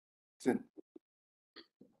to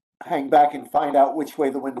hang back and find out which way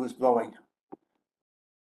the wind was blowing.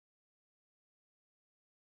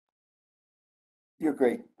 You're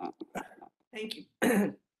great. Thank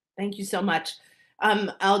you. Thank you so much.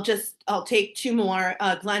 I'll take two more.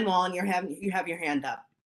 Glenn Wallen, you have your hand up.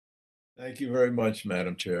 Thank you very much,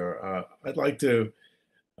 Madam Chair. I'd like to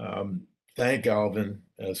thank Alvin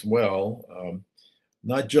as well,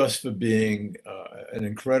 not just for being an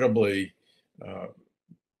incredibly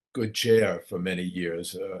good chair for many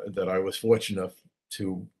years that I was fortunate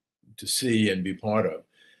to see and be part of,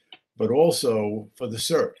 but also for the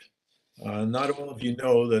CERT. Not all of you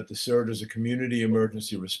know that the CERT is a community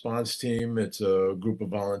emergency response team. It's a group of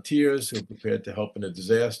volunteers who are prepared to help in a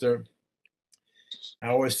disaster.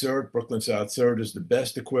 Our CERT, Brooklyn South CERT, is the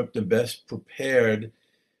best equipped and best prepared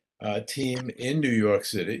team in New York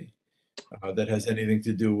City that has anything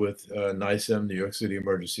to do with NYSEM, New York City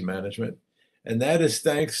Emergency Management. And that is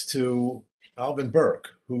thanks to Alvin Burke,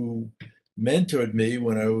 who mentored me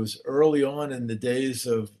when I was early on in the days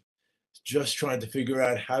of just trying to figure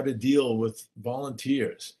out how to deal with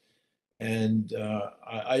volunteers. And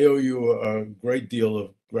I owe you a great deal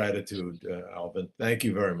of gratitude, Alvin. Thank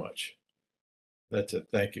you very much. That's it.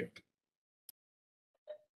 Thank you.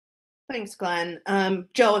 Thanks, Glenn.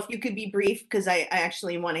 Joe, if you could be brief, because I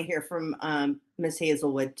actually want to hear from Ms.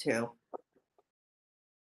 Hazelwood too.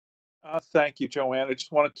 Thank you, Joanne. I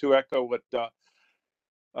just wanted to echo what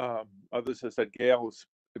others have said, Gail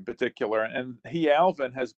in particular. And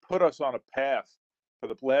Alvin, has put us on a path for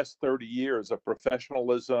the last 30 years of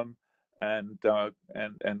professionalism and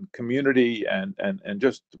community and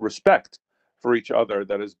just respect for each other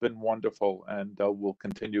that has been wonderful and will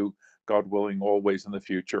continue, God willing, always in the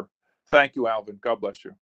future. Thank you, Alvin. God bless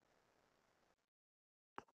you.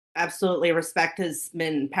 Absolutely. Respect has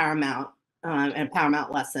been paramount and a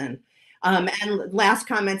paramount lesson. And last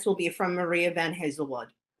comments will be from Maria Van Hazelwood.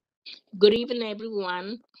 Good evening,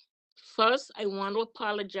 everyone. First, I want to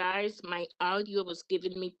apologize. My audio was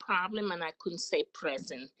giving me problem and I couldn't say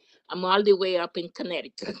present. I'm all the way up in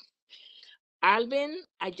Connecticut. Alvin,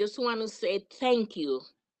 I just want to say thank you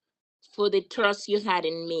for the trust you had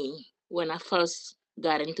in me when I first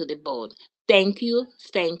got into the board. Thank you,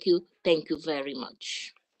 thank you, thank you very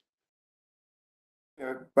much.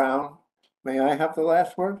 Eric Brown, may I have the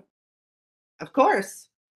last word? Of course.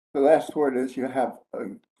 The last word is you have a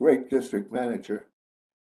great district manager.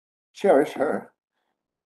 Cherish her.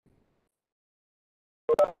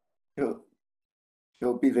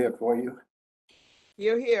 She'll be there for you.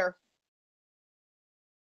 You're here.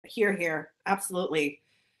 Here. Absolutely.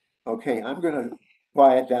 Okay, I'm going to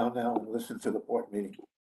quiet down now and listen to the board meeting.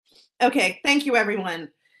 Okay, thank you, everyone.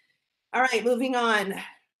 All right, moving on.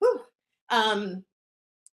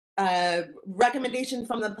 Recommendation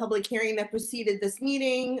from the public hearing that preceded this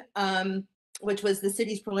meeting, which was the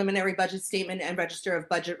city's preliminary budget statement and register of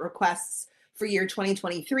budget requests for year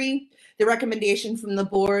 2023. The recommendation from the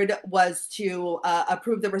board was to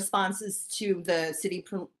approve the responses to the city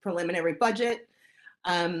preliminary budget.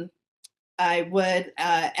 I would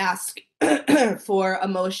ask for a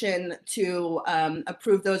motion to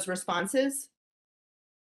approve those responses.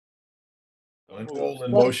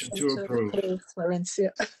 Motion to approve.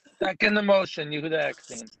 Florencia. Second the motion, Yehuda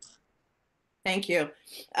Eckstein. Thank you.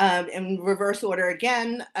 In reverse order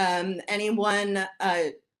again, anyone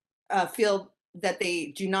feel that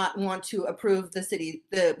they do not want to approve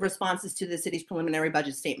the responses to the city's preliminary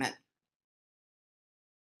budget statement?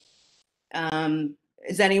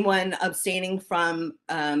 Is anyone abstaining from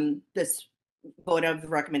this vote of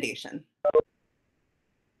recommendation?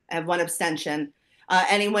 I have one abstention.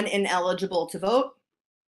 Anyone ineligible to vote?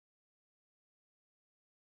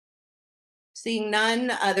 Seeing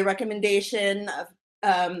none, the recommendation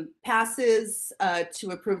passes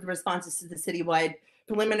to approve the responses to the citywide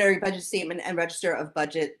preliminary budget statement and register of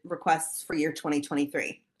budget requests for year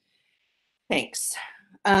 2023. Thanks.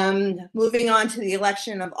 Moving on to the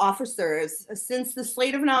election of officers. Since the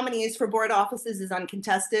slate of nominees for board offices is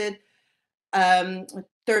uncontested,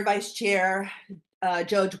 third vice chair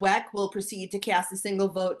Joe Dweck will proceed to cast a single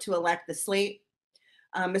vote to elect the slate.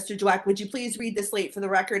 Mr. Dweck, would you please read the slate for the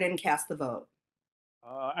record and cast the vote?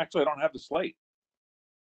 Actually, I don't have the slate.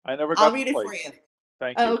 I never got I'll the read it slate. for you.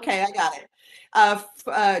 Thank you. Okay, I got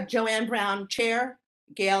it. Joanne Brown, chair.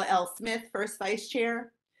 Gail L. Smith, first vice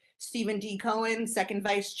chair. Stephen D. Cohen, second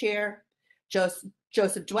vice chair. Joseph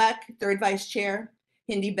Dweck, third vice chair.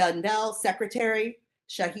 Hindi Bendel, secretary.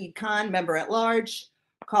 Shahid Khan, member at large.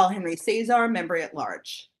 Carl Henry Cesar, member at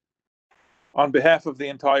large. On behalf of the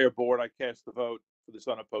entire board, I cast the vote for this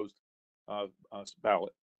unopposed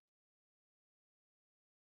ballot.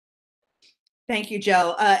 Thank you,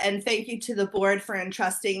 Joe. And thank you to the board for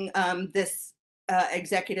entrusting this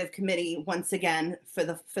executive committee once again for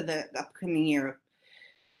the upcoming year.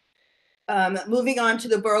 Moving on to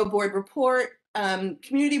the Borough Board report.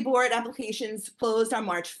 Community board applications closed on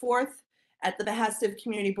March 4th. At the behest of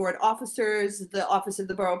community board officers, the Office of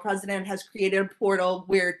the Borough President has created a portal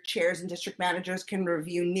where chairs and district managers can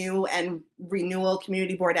review new and renewal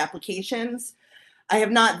community board applications. I have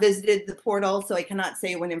not visited the portal, so I cannot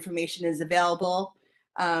say when information is available.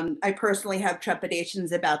 I personally have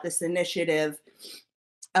trepidations about this initiative,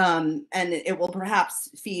 and it will perhaps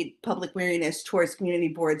feed public weariness towards community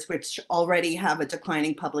boards, which already have a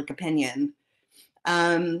declining public opinion.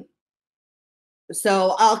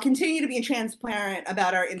 So I'll continue to be transparent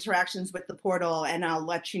about our interactions with the portal, and I'll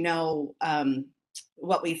let you know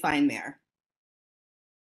what we find there.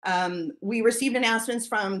 We received announcements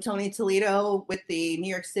from Tony Toledo with the New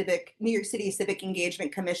York City Civic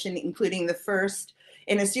Engagement Commission, including the first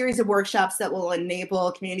in a series of workshops that will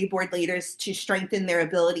enable community board leaders to strengthen their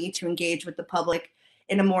ability to engage with the public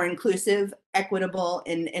in a more inclusive, equitable,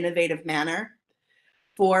 and innovative manner.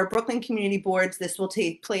 For Brooklyn community boards, this will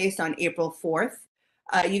take place on April 4th.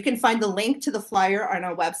 You can find the link to the flyer on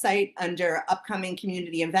our website under upcoming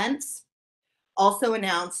community events. Also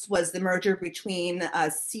announced was the merger between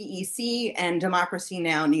CEC and Democracy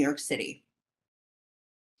Now! New York City.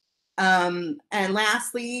 And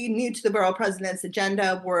lastly, new to the Borough President's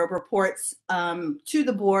agenda were reports to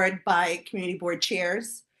the board by community board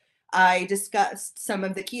chairs. I discussed some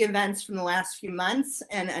of the key events from the last few months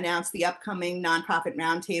and announced the upcoming nonprofit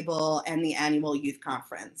roundtable and the annual youth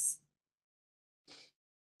conference.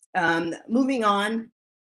 Moving on,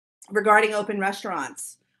 regarding open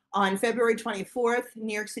restaurants. On February 24th,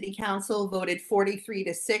 New York City Council voted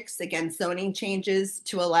 43-6 against zoning changes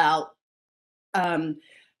to allow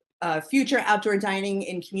future outdoor dining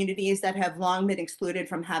in communities that have long been excluded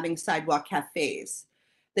from having sidewalk cafes.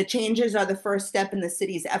 The changes are the first step in the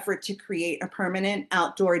city's effort to create a permanent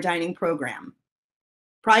outdoor dining program.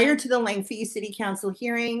 Prior to the lengthy city council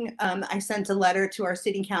hearing, I sent a letter to our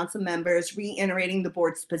city council members reiterating the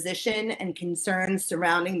board's position and concerns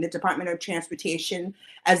surrounding the Department of Transportation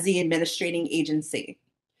as the administrating agency.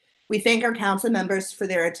 We thank our council members for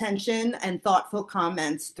their attention and thoughtful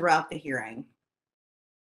comments throughout the hearing.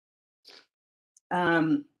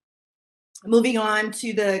 Moving on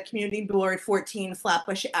to the Community Board 14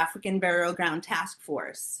 Flatbush African Burial Ground Task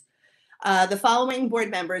Force. The following board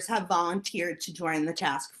members have volunteered to join the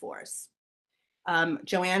task force.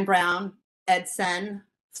 Joanne Brown, Ed Sen,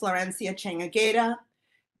 Florencia Changageta,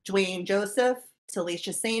 Dwayne Joseph,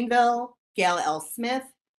 Talisha Sainville, Gail L. Smith,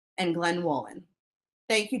 and Glenn Wolin.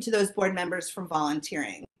 Thank you to those board members for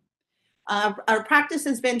volunteering. Our practice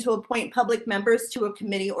has been to appoint public members to a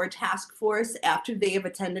committee or task force after they have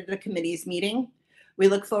attended a committee's meeting. We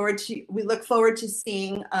look forward to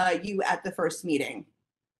seeing you at the first meeting.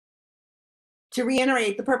 To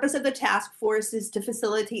reiterate, the purpose of the task force is to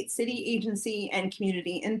facilitate city, agency, and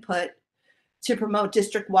community input, to promote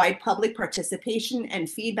district-wide public participation and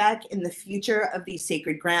feedback in the future of these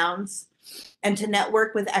sacred grounds, and to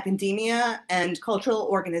network with academia and cultural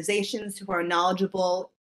organizations who are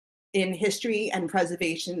knowledgeable in history and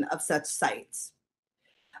preservation of such sites.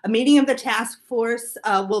 A meeting of the task force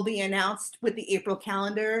will be announced with the April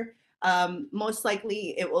calendar. Most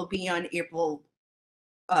likely it will be on April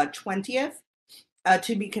 20th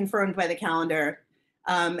to be confirmed by the calendar.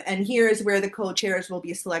 And here is where the co-chairs will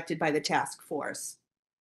be selected by the task force.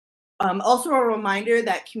 Also a reminder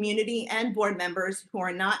that community and board members who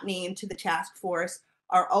are not named to the task force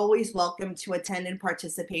are always welcome to attend and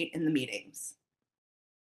participate in the meetings.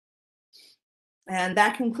 And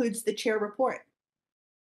that concludes the chair report.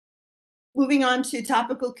 Moving on to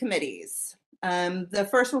topical committees. The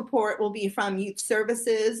first report will be from Youth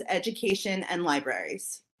Services, Education, and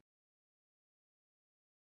Libraries.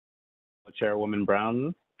 Chairwoman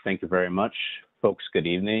Brown, thank you very much. Folks, good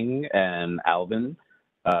evening. And Alvin,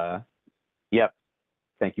 yep,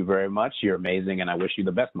 thank you very much. You're amazing, and I wish you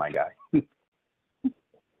the best, my guy.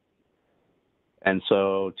 And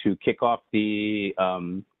so to kick off the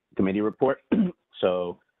committee report,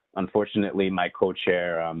 so unfortunately, my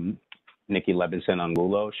co-chair, Nikki Levinson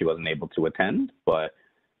Angulo, she wasn't able to attend, but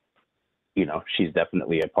you know, she's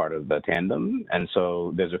definitely a part of the tandem. And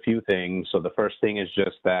so there's a few things. So the first thing is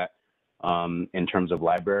just that in terms of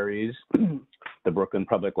libraries, the Brooklyn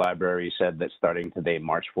Public Library said that starting today,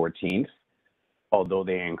 March 14th, although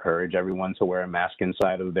they encourage everyone to wear a mask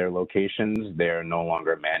inside of their locations, they're no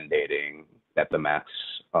longer mandating that the masks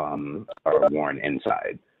are worn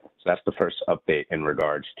inside. So that's the first update in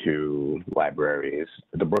regards to libraries,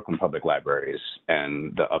 the Brooklyn Public Libraries,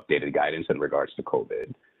 and the updated guidance in regards to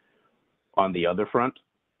COVID. On the other front,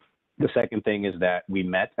 the second thing is that we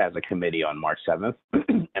met as a committee on March 7th,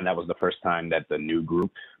 and that was the first time that the new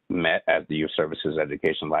group met as the Youth Services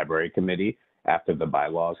Education Library Committee after the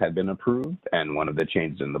bylaws had been approved. And one of the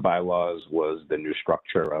changes in the bylaws was the new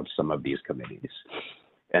structure of some of these committees.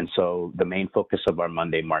 And so the main focus of our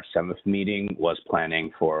Monday, March 7th meeting was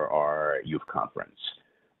planning for our youth conference.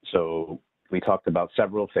 So we talked about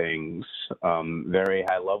several things, very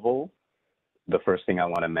high level. The first thing I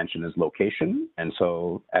want to mention is location. And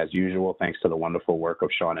so as usual, thanks to the wonderful work of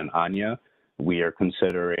Sean and Anya, we are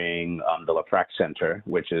considering the LaFrac Center,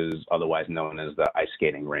 which is otherwise known as the ice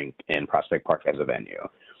skating rink in Prospect Park as a venue.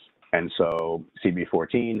 And so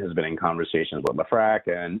CB14 has been in conversations with LaFrac,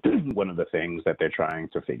 and one of the things that they're trying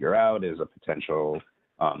to figure out is a potential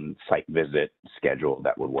site visit schedule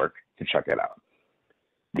that would work to check it out.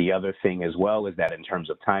 The other thing as well is that in terms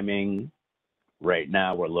of timing, right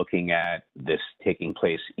now we're looking at this taking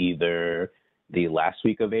place either the last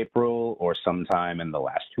week of April or sometime in the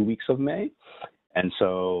last 2 weeks of May. And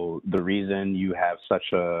so the reason you have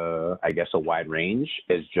such a, I guess, a wide range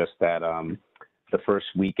is just that the first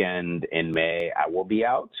weekend in May, I will be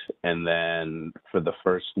out. And then for the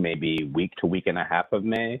first maybe week to week and a half of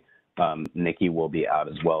May, Nikki will be out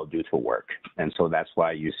as well due to work. And so that's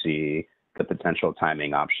why you see the potential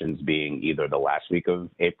timing options being either the last week of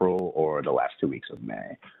April or the last 2 weeks of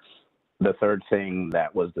May. The third thing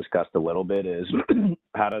that was discussed a little bit is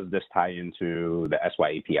how does this tie into the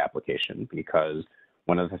SYEP application? Because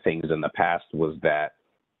one of the things in the past was that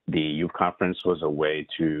the youth conference was a way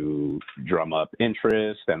to drum up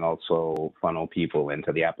interest and also funnel people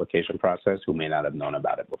into the application process who may not have known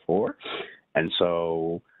about it before. And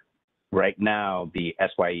so right now, the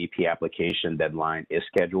SYEP application deadline is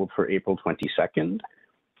scheduled for April 22nd.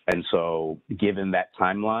 And so given that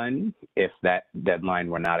timeline, if that deadline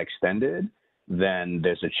were not extended, then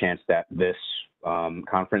there's a chance that this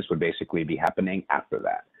conference would basically be happening after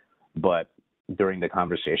that. But during the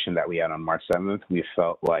conversation that we had on March 7th, we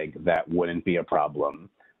felt like that wouldn't be a problem,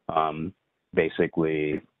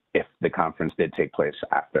 basically, if the conference did take place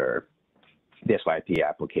after the SYEP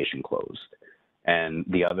application closed. And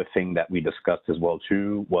the other thing that we discussed as well,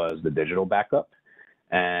 too, was the digital backup.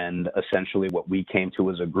 And essentially what we came to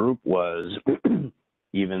as a group was,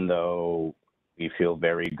 even though we feel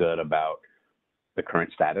very good about the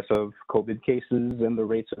current status of COVID cases and the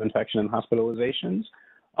rates of infection and hospitalizations,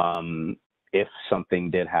 if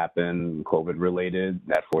something did happen COVID related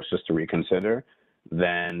that forced us to reconsider,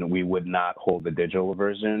 then we would not hold the digital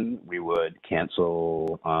version. We would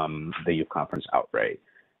cancel the youth conference outright.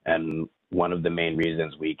 And one of the main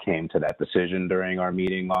reasons we came to that decision during our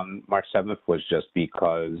meeting on March 7th was just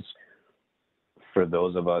because for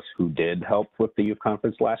those of us who did help with the youth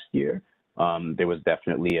conference last year, there was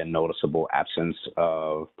definitely a noticeable absence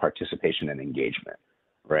of participation and engagement,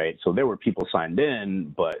 right? So there were people signed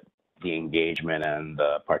in, but the engagement and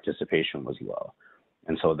the participation was low.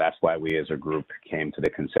 And so that's why we as a group came to the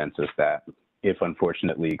consensus that if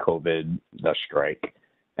unfortunately COVID does strike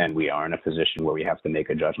and we are in a position where we have to make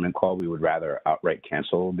a judgment call, we would rather outright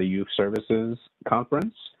cancel the youth services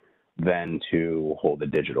conference than to hold a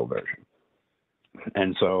digital version.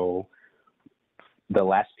 And so the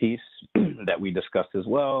last piece that we discussed as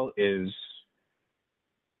well is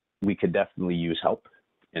we could definitely use help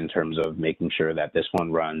in terms of making sure that this one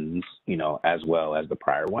runs, as well as the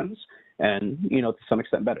prior ones. And, to some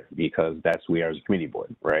extent better, because that's we are as a committee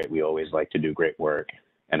board, right? We always like to do great work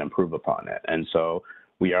and improve upon it. And so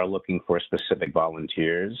we are looking for specific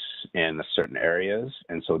volunteers in certain areas.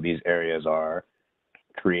 And so these areas are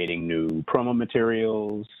creating new promo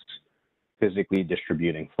materials, physically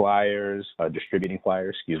distributing flyers,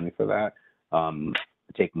 excuse me for that,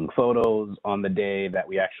 taking photos on the day that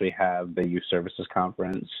we actually have the Youth Services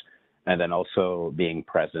Conference, and then also being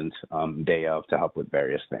present day of to help with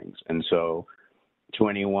various things. And so to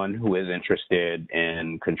anyone who is interested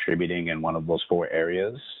in contributing in one of those 4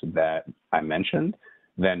 areas that I mentioned,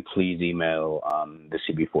 then please email the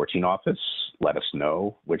CB14 office. Let us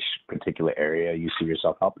know which particular area you see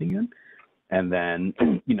yourself helping in. And then,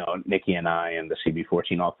 you know, Nikki and I and the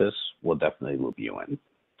CB14 office will definitely loop you in.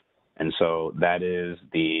 And so that is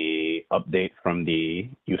the update from the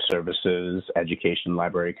Youth Services Education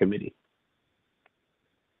Library Committee.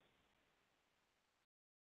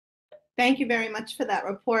 Thank you very much for that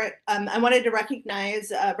report. I wanted to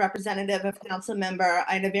recognize a representative of Council Member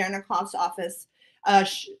Ida Vernikov's office,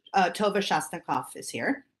 Tova Shostakov is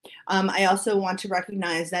here. I also want to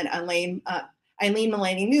recognize that Eileen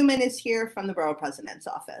Mulaney Newman is here from the Borough President's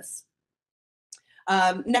office.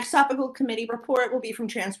 Next topical committee report will be from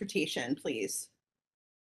Transportation, please.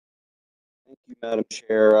 Thank you, Madam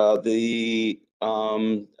Chair. I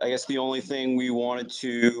guess the only thing we wanted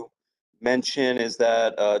to mention is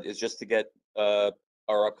that is just to get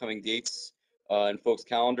our upcoming dates in folks'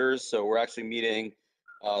 calendars. So we're actually meeting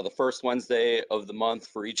the first Wednesday of the month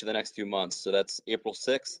for each of the next 2 months. So that's April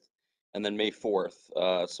 6th and then May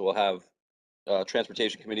 4th. So we'll have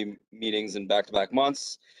Transportation Committee meetings in back-to-back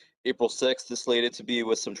months. April 6th is slated to be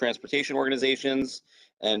with some transportation organizations,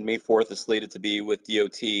 and May 4th is slated to be with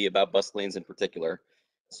DOT about bus lanes in particular.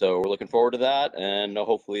 So we're looking forward to that, and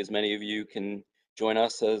hopefully as many of you can join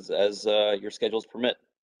us as your schedules permit.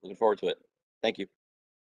 Looking forward to it. Thank you.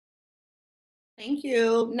 Thank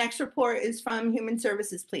you. Next report is from Human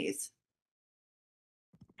Services, please.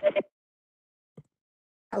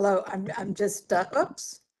 Hello, I'm just,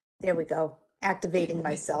 oops, there we go, activating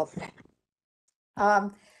myself.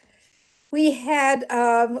 We had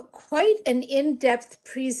quite an in-depth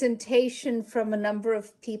presentation from a number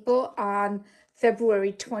of people on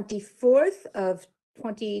February 24th of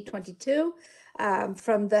 2022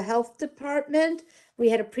 from the Health Department. We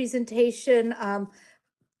had a presentation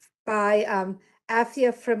by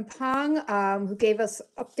Afia Frimpong, who gave us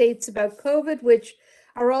updates about COVID, which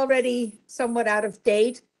are already somewhat out of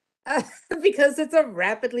date because it's a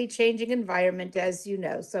rapidly changing environment, as you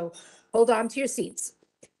know. So hold on to your seats.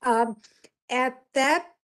 At that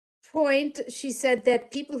point, she said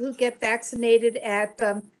that people who get vaccinated at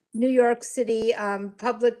New York City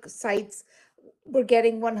public sites were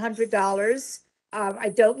getting $100. I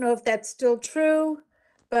don't know if that's still true,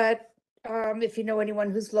 but if you know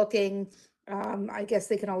anyone who's looking, I guess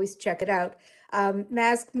they can always check it out.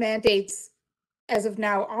 Mask mandates, as of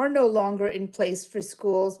now, are no longer in place for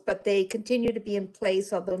schools, but they continue to be in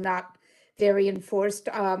place, although not very enforced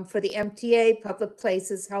for the MTA, public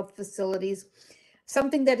places, health facilities.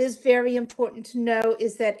 Something that is very important to know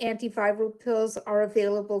is that antiviral pills are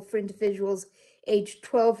available for individuals aged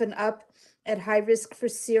 12 and up at high risk for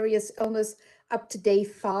serious illness up to day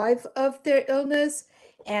 5 of their illness.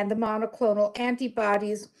 And the monoclonal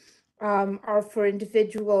antibodies are for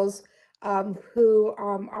individuals who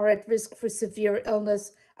are at risk for severe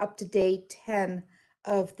illness up to day 10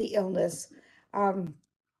 of the illness.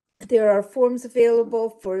 There are forms available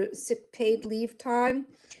for sick paid leave time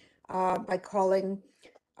by calling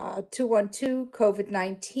 212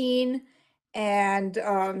 COVID-19. And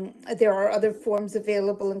there are other forms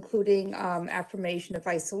available, including affirmation of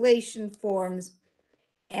isolation forms.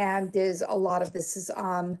 And there's a lot of this is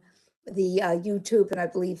on the YouTube, and I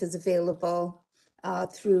believe is available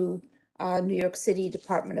through New York City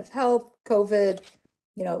Department of Health, COVID.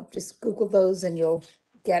 You know, just Google those and you'll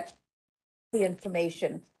get the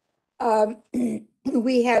information.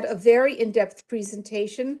 We had a very in-depth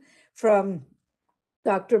presentation from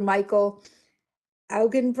Dr. Michael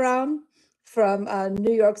Augenbraun from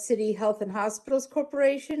New York City Health and Hospitals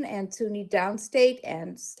Corporation and SUNY Downstate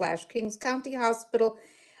and / Kings County Hospital.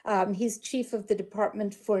 He's chief of the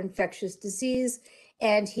Department for Infectious Disease,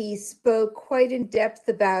 and he spoke quite in depth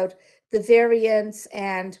about the variants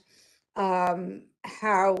and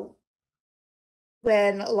how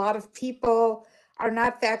when a lot of people are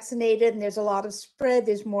not vaccinated and there's a lot of spread,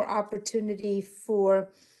 there's more opportunity for,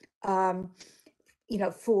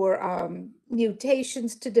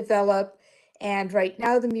 mutations to develop. And right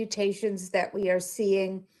now, the mutations that we are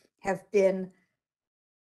seeing have been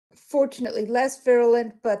fortunately less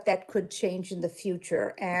virulent, but that could change in the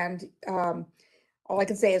future. And all I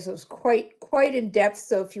can say is it was quite in depth.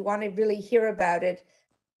 So if you want to really hear about it,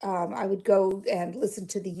 I would go and listen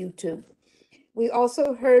to the YouTube. We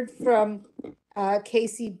also heard from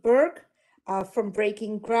Casey Burke from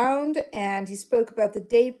Breaking Ground, and he spoke about the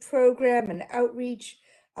DAY program and outreach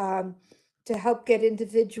to help get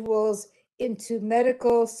individuals into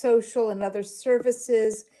medical, social, and other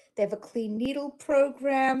services. They have a clean needle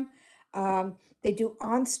program. They do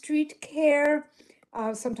on-street care.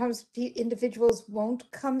 Sometimes individuals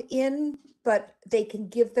won't come in, but they can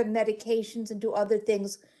give them medications and do other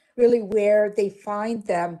things really where they find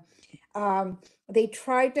them. They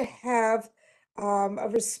try to have a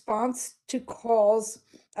response to calls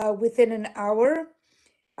within an hour.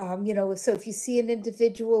 So if you see an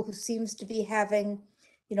individual who seems to be having,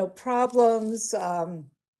 problems,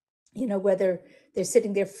 whether they're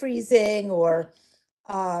sitting there freezing or,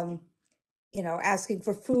 asking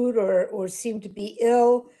for food or seem to be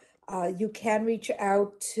ill, you can reach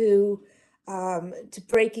out to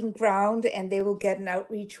Breaking Ground, and they will get an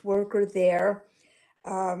outreach worker there.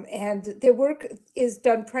 And their work is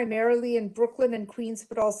done primarily in Brooklyn and Queens,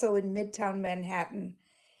 but also in Midtown Manhattan.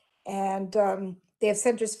 And they have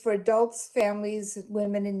centers for adults, families,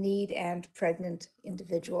 women in need, and pregnant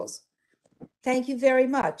individuals. Thank you very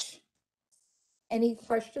much. Any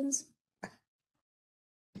questions?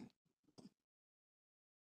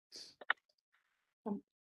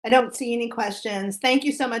 I don't see any questions. Thank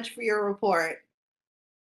you so much for your report.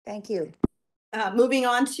 Thank you. Moving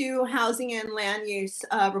on to housing and land use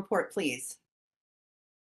report, please.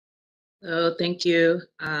 Oh, thank you.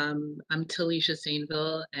 I'm Talisha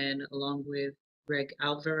Sainville, and along with Greg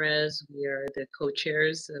Alvarez, we are the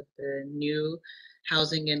co-chairs of the new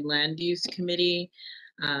Housing and Land Use Committee.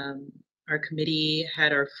 Our committee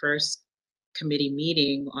had our first committee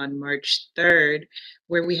meeting on March 3rd,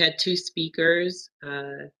 where we had two speakers,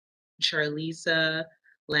 Charliza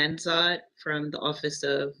Lanzot from the Office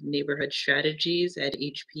of Neighborhood Strategies at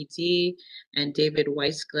HPD, and David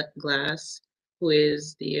Weissglass, who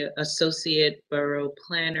is the Associate Borough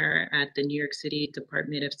Planner at the New York City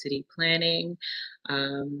Department of City Planning.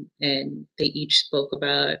 And they each spoke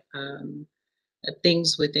about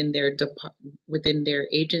things within their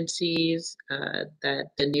agencies that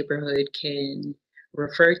the neighborhood can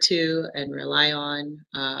refer to and rely on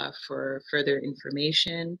for further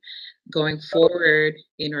information. Going forward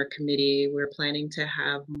in our committee, we're planning to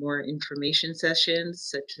have more information sessions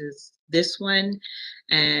such as this one,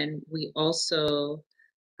 and we also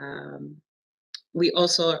are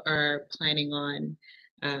planning on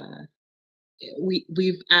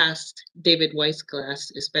we've asked David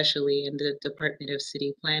Weissglass, especially in the Department of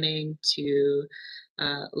City Planning, to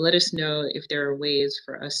let us know if there are ways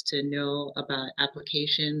for us to know about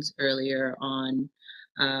applications earlier on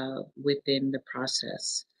within the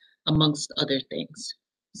process, amongst other things.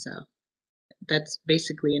 So that's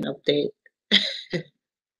basically an update.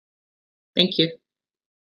 Thank you.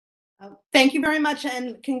 Thank you very much,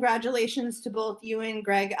 and congratulations to both you and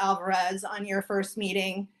Greg Alvarez on your first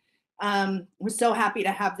meeting. We're so happy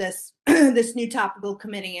to have this this new topical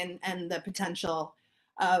committee and the potential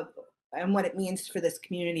and what it means for this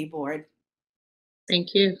community board.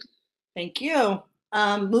 Thank you. Thank you.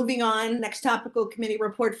 Moving on, next topical committee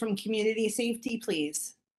report from Community Safety,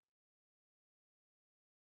 please.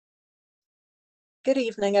 Good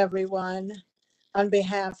evening, everyone. On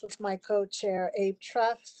behalf of my co-chair, Abe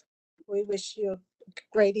Truff, we wish you a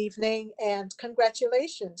great evening and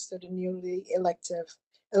congratulations to the newly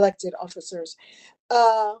elected officers.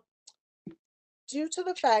 Due to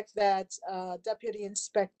the fact that Deputy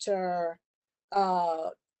Inspector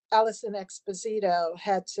Allison Exposito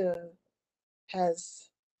has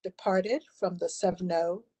departed from the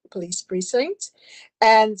 7-0 police precinct,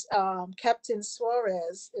 and Captain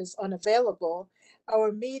Suarez is unavailable,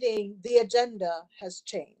 our meeting, the agenda has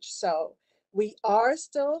changed. So we are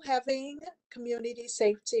still having community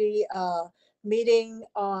safety meeting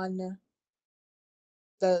on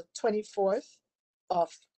the 24th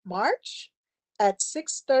of March at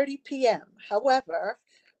 6:30 p.m. However,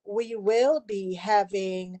 we will be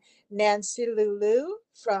having Nancy Lulu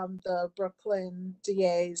from the Brooklyn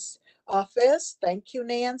DA's office. Thank you,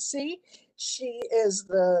 Nancy. She is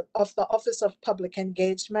of the Office of Public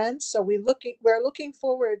Engagement. So we're looking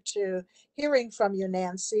forward to hearing from you,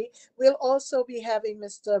 Nancy. We'll also be having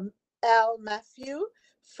Mr. Al Matthew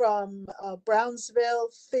from Brownsville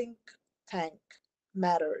Think Tank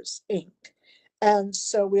Matters, Inc. And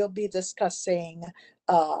so we'll be discussing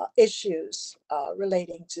issues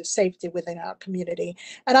relating to safety within our community.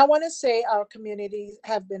 And I want to say our communities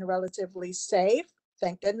have been relatively safe,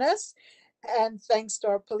 thank goodness. And thanks to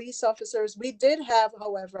our police officers. We did have,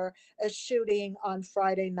 however, a shooting on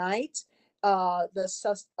Friday night.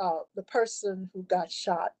 The person who got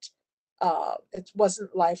shot, it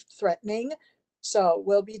wasn't life-threatening, So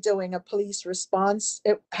we'll be doing a police response.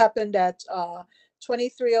 It happened at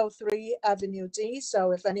 2303 Avenue D.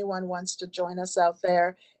 So if anyone wants to join us out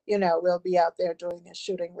there, you know, we'll be out there doing a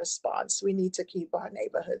shooting response. We need to keep our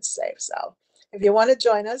neighborhoods safe. So if you want to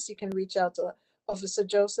join us, you can reach out to Officer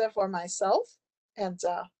Joseph or myself. And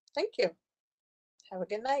thank you. Have a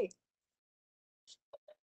good night.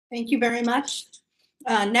 Thank you very much.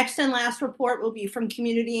 Next and last report will be from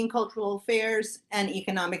Community and Cultural Affairs and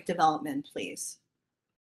Economic Development, please.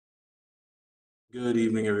 Good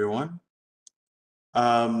evening, everyone.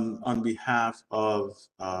 On behalf of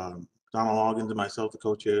Donald Loggins and myself, the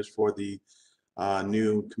co-chairs for the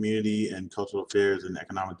new Community and Cultural Affairs and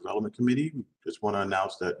Economic Development Committee, we just want to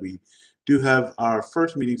announce that we do have our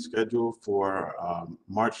first meeting scheduled for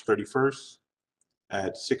March 31st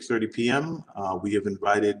at 6:30 p.m. We have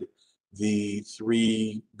invited the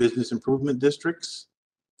 3 business improvement districts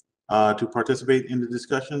to participate in the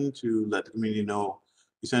discussion, to let the community know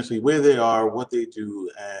essentially where they are, what they do,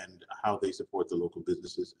 and how they support the local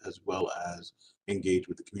businesses, as well as engage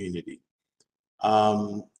with the community.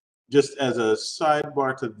 Just as a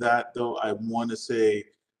sidebar to that, though, I want to say,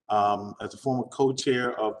 as a former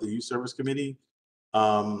co-chair of the Youth Service Committee,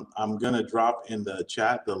 I'm going to drop in the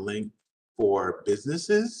chat the link for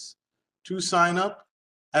businesses to sign up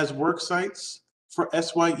as work sites for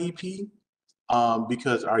SYEP,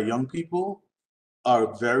 because our young people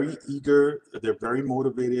are very eager, they're very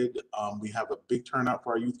motivated. We have a big turnout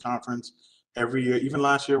for our youth conference every year. Even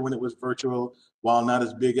last year when it was virtual, while not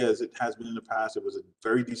as big as it has been in the past, it was a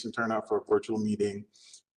very decent turnout for a virtual meeting.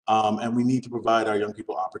 And we need to provide our young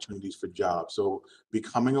people opportunities for jobs. So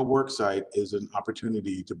becoming a work site is an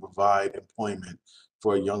opportunity to provide employment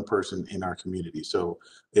for a young person in our community. So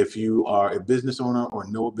if you are a business owner or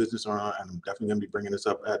know a business owner, and I'm definitely going to be bringing this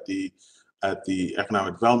up at the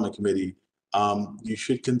Economic Development Committee, you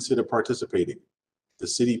should consider participating. The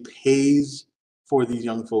city pays for these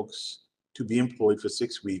young folks to be employed for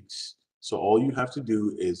 6 weeks. So all you have to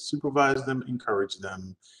do is supervise them, encourage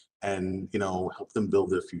them, and help them build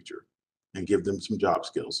their future and give them some job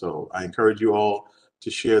skills. So I encourage you all to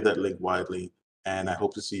share that link widely, and I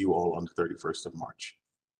hope to see you all on the 31st of March.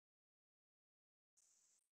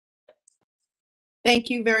 Thank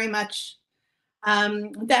you very much.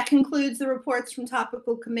 That concludes the reports from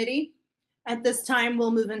topical committee. At this time,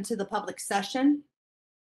 we'll move into the public session.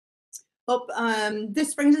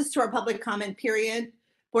 This brings us to our public comment period.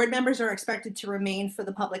 Board members are expected to remain for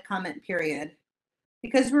the public comment period.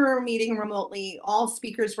 Because we were meeting remotely, all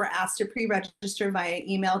speakers were asked to pre-register via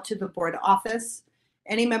email to the board office.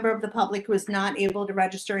 Any member of the public who is not able to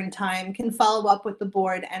register in time can follow up with the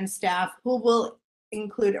board and staff, who will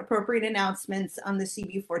include appropriate announcements on the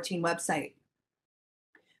CB14 website.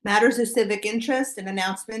 Matters of civic interest and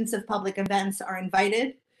announcements of public events are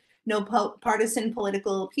invited. No partisan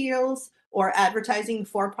political appeals or advertising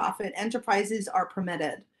for-profit enterprises are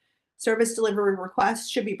permitted. Service delivery requests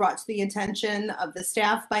should be brought to the attention of the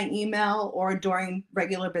staff by email or during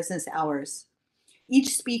regular business hours.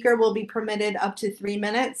 Each speaker will be permitted up to 3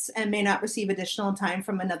 minutes and may not receive additional time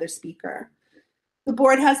from another speaker. The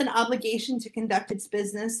board has an obligation to conduct its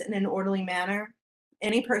business in an orderly manner.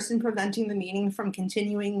 Any person preventing the meeting from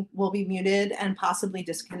continuing will be muted and possibly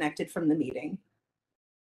disconnected from the meeting.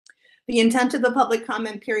 The intent of the public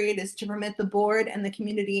comment period is to permit the board and the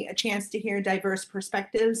community a chance to hear diverse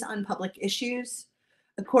perspectives on public issues.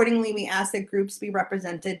 Accordingly, we ask that groups be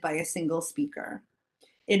represented by a single speaker.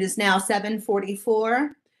 It is now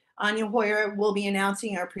 7:44. Anya Hoyer will be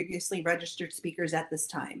announcing our previously registered speakers at this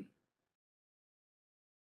time.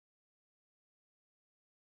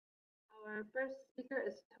 Our first speaker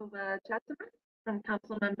is Tova Chatama from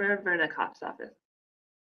Councilmember Verna Kopp's office.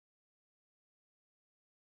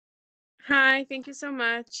 Hi, thank you so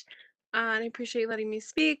much. And I appreciate you letting me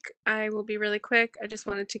speak. I will be really quick. I just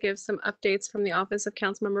wanted to give some updates from the office of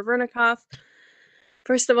Councilmember Vernikoff.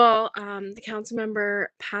 First of all, the council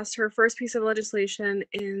member passed her first piece of legislation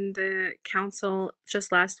in the council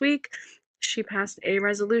just last week. She passed a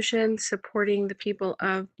resolution supporting the people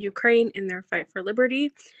of Ukraine in their fight for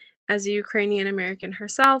liberty. As a Ukrainian American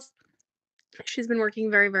herself, she's been working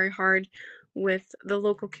very, very hard with the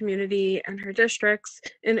local community and her districts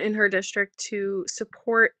in her district to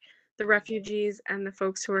support the refugees and the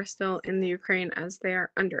folks who are still in the Ukraine as they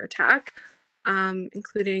are under attack.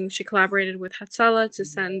 Including she collaborated with Hatzalah to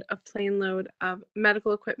send a plane load of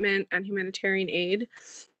medical equipment and humanitarian aid.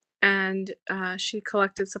 And she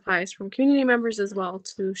collected supplies from community members as well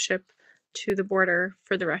to ship to the border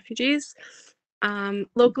for the refugees.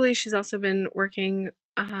 Locally, she's also been working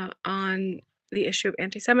on the issue of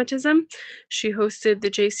anti-Semitism. She hosted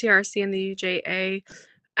the JCRC and the UJA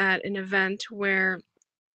at an event where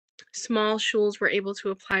small shuls were able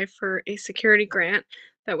to apply for a security grant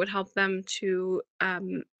that would help them to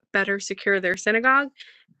better secure their synagogue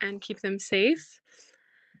and keep them safe.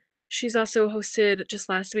 She's also hosted just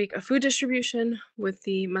last week a food distribution with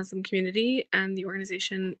the Muslim community and the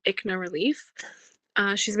organization ICNA Relief.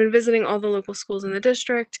 She's been visiting all the local schools in the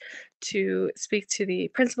district to speak to the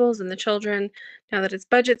principals and the children. Now that it's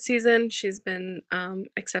budget season, she's been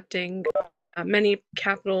accepting many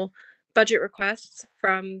capital budget requests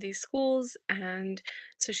from these schools, and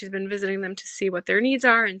so she's been visiting them to see what their needs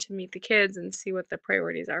are and to meet the kids and see what the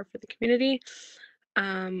priorities are for the community.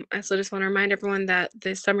 I also just want to remind everyone that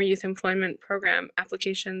the Summer Youth Employment Program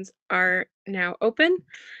applications are now open,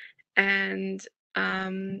 and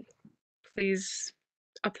please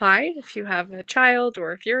apply if you have a child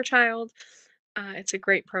or if you're a child. It's a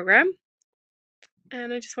great program.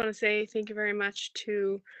 And I just want to say thank you very much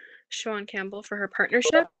to Siobhan Campbell for her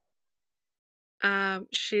partnership.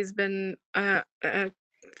 She's been a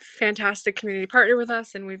fantastic community partner with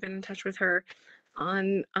us, and we've been in touch with her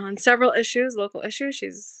on several issues, local issues.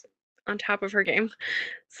 She's on top of her game.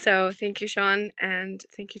 So thank you, Sean, and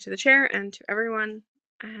thank you to the chair and to everyone.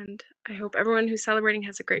 And I hope everyone who's celebrating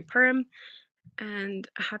has a great Purim and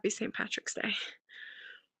a happy St. Patrick's Day.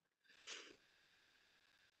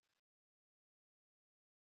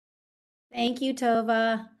 Thank you,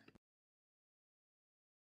 Tova.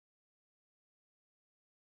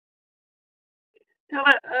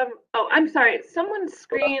 Tova, oh, I'm sorry. Someone's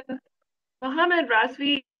screen, Mohammed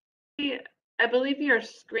Razvi, I believe your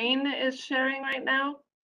screen is sharing right now.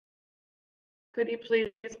 Could you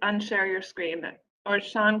please unshare your screen? Or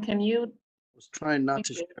Sean, can you? I was trying not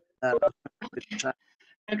to share that.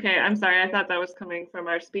 Okay, I'm sorry. I thought that was coming from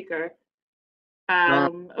our speaker.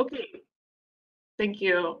 Okay, thank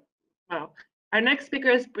you. Wow. Our next speaker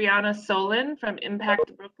is Brianna Solon from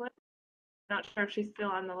Impact Brooklyn. Not sure if she's still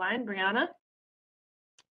on the line. Brianna?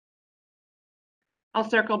 I'll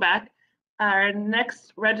circle back. Our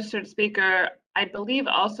next registered speaker, I believe,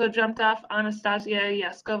 also jumped off, Anastasia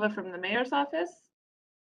Yaskova from the mayor's office.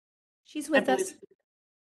 She's with us.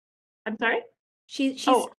 I'm sorry? She's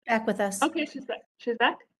back with us. Okay, she's back. She's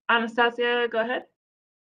back. Anastasia, go ahead.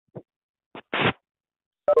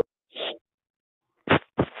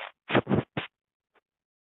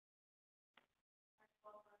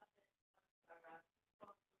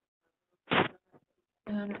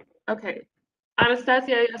 Okay.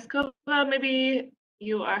 Anastasia Yaskova, maybe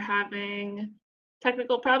you are having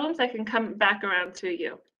technical problems. I can come back around to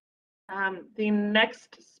you. The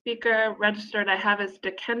next speaker registered I have is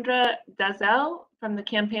Dekendra Dazel from the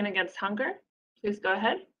Campaign Against Hunger. Please go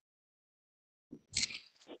ahead.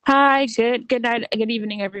 Hi, good night, good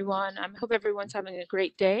evening, everyone. I hope everyone's having a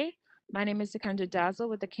great day. My name is Dekendra Dazel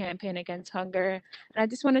with the Campaign Against Hunger. And I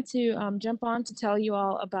just wanted to jump on to tell you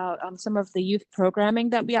all about some of the youth programming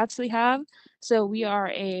that we actually have. So we are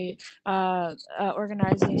a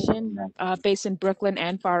organization based in Brooklyn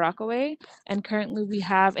and Far Rockaway. And currently we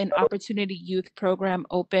have an Opportunity Youth program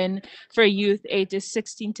open for youth ages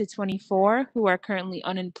 16 to 24 who are currently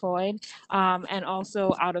unemployed and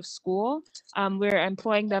also out of school. We're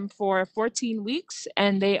employing them for 14 weeks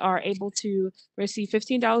and they are able to receive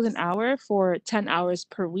 $15 an hour for 10 hours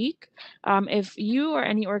per week. If you or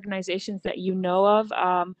any organizations that you know of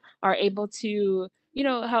are able to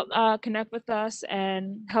help connect with us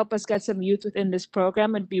and help us get some youth within this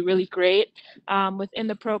program, it'd be really great. Within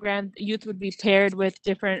the program, youth would be paired with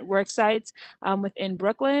different work sites within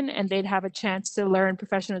Brooklyn, and they'd have a chance to learn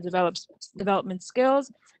professional development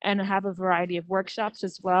skills and have a variety of workshops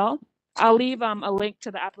as well. I'll leave a link to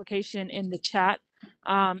the application in the chat.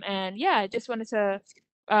 And yeah, I just wanted to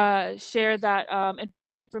share that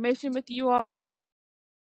information with you all.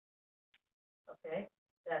 Okay,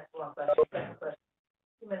 that's one question.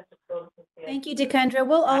 Thank you, Dekendra.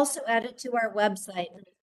 We'll also add it to our website.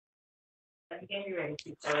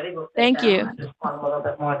 Thank you. I just want a little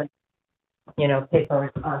bit more than, paper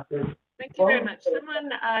responses. Thank you very much.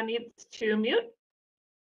 Someone needs to mute.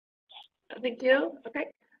 Thank you.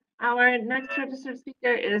 Okay. Our next registered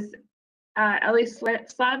speaker is Ellie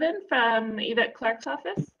Slavin from Yvette Clark's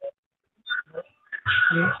office.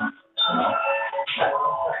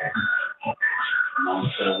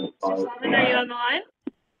 Mr. Slavin, are you on the line?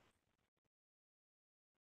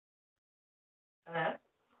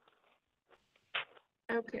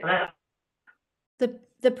 Okay.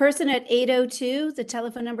 The person at 802, the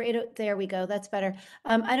telephone number 80, there we go, that's better.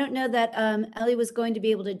 I don't know that Ellie was going to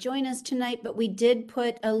be able to join us tonight, but we did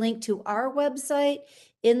put a link to our website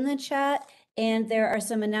in the chat, and there are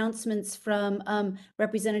some announcements from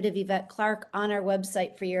Representative Yvette Clark on our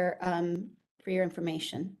website for your for your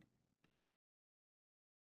information.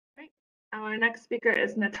 Our next speaker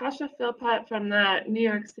is Natasha Philpott from the New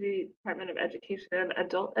York City Department of Education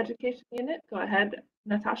Adult Education Unit. Go ahead,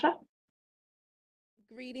 Natasha.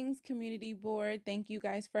 Greetings, Community Board. Thank you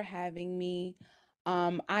guys for having me.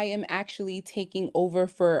 I am actually taking over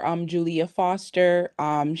for Julia Foster.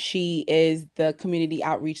 She is the Community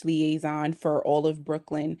Outreach Liaison for all of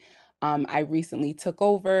Brooklyn. I recently took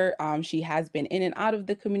over. She has been in and out of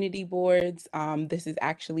the community boards. This is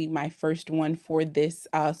actually my first one for this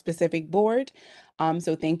specific board.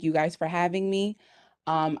 So thank you guys for having me.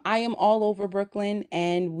 I am all over Brooklyn,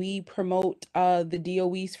 and we promote the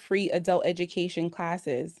DOE's free adult education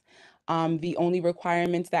classes. The only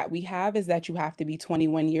requirements that we have is that you have to be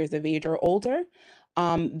 21 years of age or older.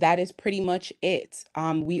 That is pretty much it.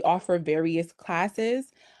 We offer various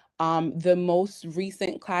classes. The most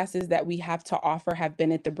recent classes that we have to offer have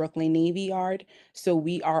been at the Brooklyn Navy Yard. So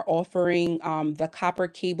we are offering the copper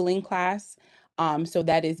cabling class. So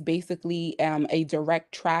that is basically a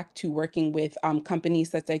direct track to working with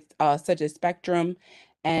companies such as Spectrum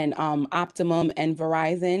and Optimum and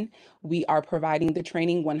Verizon. We are providing the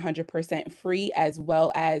training 100% free, as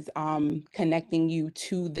well as connecting you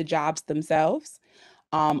to the jobs themselves.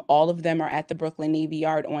 All of them are at the Brooklyn Navy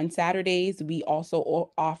Yard on Saturdays. We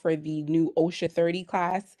also offer the new OSHA 30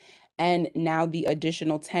 class and now the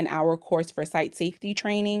additional 10-hour course for site safety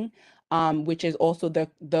training, which is also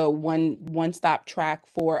the one-stop track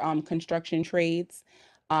for construction trades.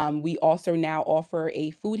 We also now offer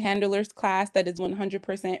a food handlers class that is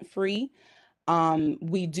 100% free.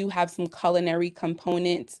 We do have some culinary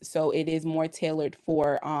components, so it is more tailored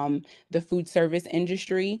for the food service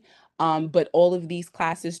industry. But all of these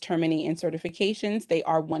classes terminate in certifications. They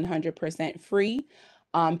are 100% free,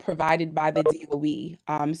 provided by the DOE.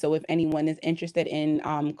 So if anyone is interested in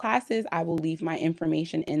classes, I will leave my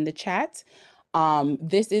information in the chat.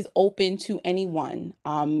 This is open to anyone.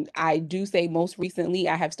 I do say most recently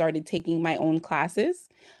I have started taking my own classes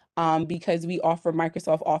because we offer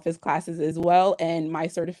Microsoft Office classes as well, and my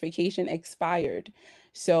certification expired.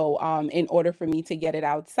 So in order for me to get it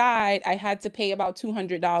outside, I had to pay about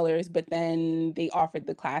 $200, but then they offered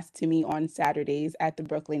the class to me on Saturdays at the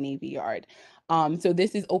Brooklyn Navy Yard. So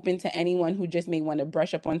this is open to anyone who just may want to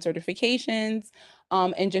brush up on certifications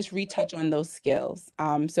and just retouch on those skills.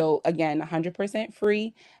 So again, 100%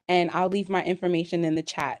 free, and I'll leave my information in the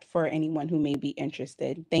chat for anyone who may be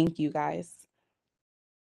interested. Thank you guys.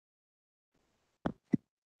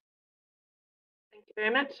 Thank you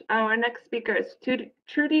very much. Our next speaker is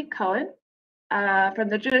Trudy Cohen from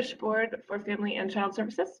the Jewish Board for Family and Child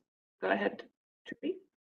Services. Go ahead, Trudy.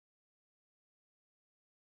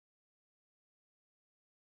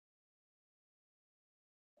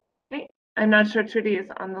 Okay, I'm not sure Trudy is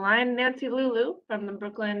on the line. Nancy Lulu from the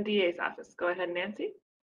Brooklyn DA's office. Go ahead, Nancy.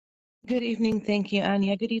 Good evening. Thank you,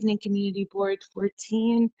 Anya. Good evening, Community Board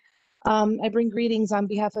 14. I bring greetings on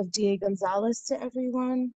behalf of DA Gonzalez to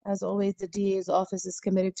everyone. As always, the DA's office is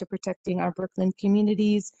committed to protecting our Brooklyn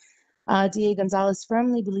communities. DA Gonzalez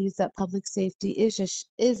firmly believes that public safety is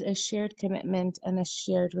a shared commitment and a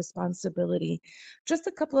shared responsibility. Just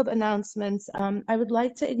a couple of announcements. I would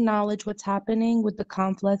like to acknowledge what's happening with the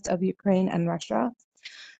conflict of Ukraine and Russia.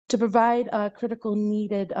 To provide critical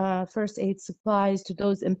needed first aid supplies to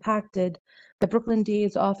those impacted, the Brooklyn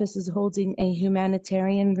DA's office is holding a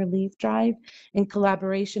humanitarian relief drive in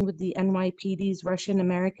collaboration with the NYPD's Russian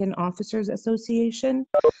American Officers Association.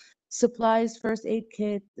 Supplies, first aid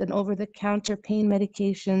kits, and over-the-counter pain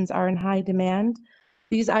medications are in high demand.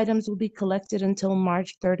 These items will be collected until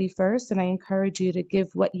March 31st, and I encourage you to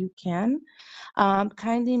give what you can.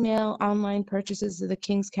 Kindly mail online purchases to the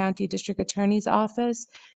Kings County District Attorney's Office,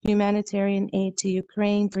 Humanitarian Aid to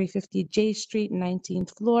Ukraine, 350 J Street,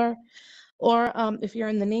 19th floor. Or if you're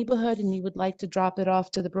in the neighborhood and you would like to drop it off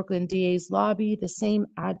to the Brooklyn DA's lobby, the same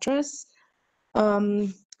address.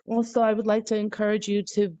 Also, I would like to encourage you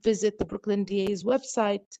to visit the Brooklyn DA's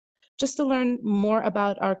website just to learn more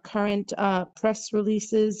about our current press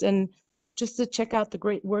releases and just to check out the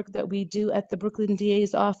great work that we do at the Brooklyn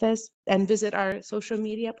DA's office and visit our social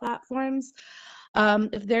media platforms.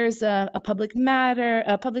 If there's a public matter,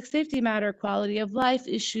 a public safety matter, quality of life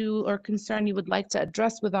issue or concern you would like to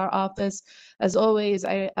address with our office, as always,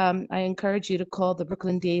 I encourage you to call the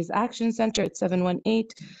Brooklyn DA's Action Center at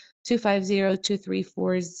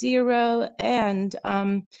 718-250-2340. And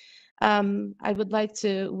I would like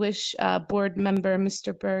to wish board member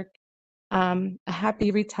Mr. Burke a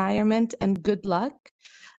happy retirement and good luck.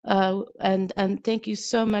 And thank you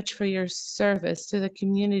so much for your service to the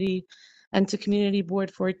community and to Community Board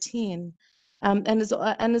 14. And as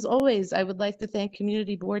always, I would like to thank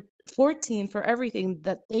Community Board 14 for everything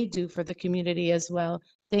that they do for the community as well.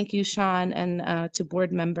 Thank you, Sean, and to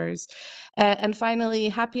board members. And finally,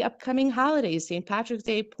 happy upcoming holidays, St. Patrick's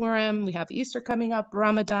Day, Purim, we have Easter coming up,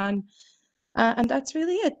 Ramadan, and that's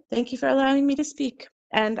really it. Thank you for allowing me to speak.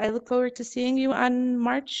 And I look forward to seeing you on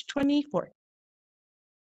March 24th.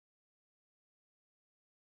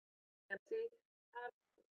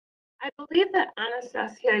 I believe that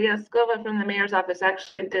Anastasia Yaskova from the mayor's office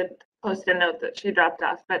actually did post a note that she dropped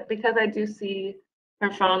off, but because I do see her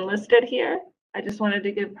phone listed here, I just wanted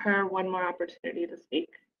to give her one more opportunity to speak.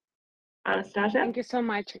 Anastasia? Thank you so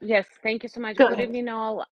much. Yes, thank you so much. Go Good ahead. evening,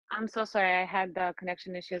 all. I'm so sorry I had the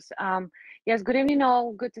connection issues. Yes, good evening,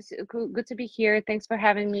 all. Good to see, good to be here. Thanks for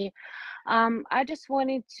having me. I just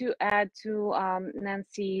wanted to add to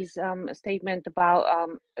Nancy's statement about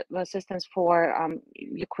assistance for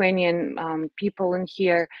Ukrainian people in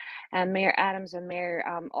here, and Mayor Adams and Mayor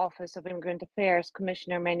Office of Immigrant Affairs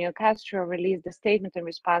Commissioner Manuel Castro released a statement in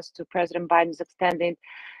response to President Biden's extending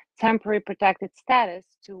temporary protected status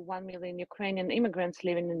to 1 million Ukrainian immigrants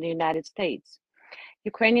living in the United States.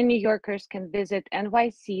 Ukrainian New Yorkers can visit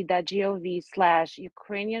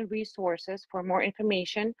nyc.gov/Ukrainian resources for more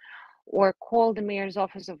information, or call the Mayor's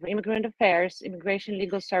Office of Immigrant Affairs Immigration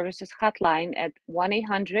Legal Services hotline at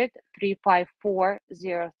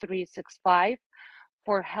 1-800-354-0365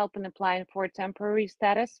 for help in applying for temporary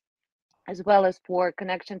status, as well as for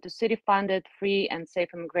connection to city-funded, free, and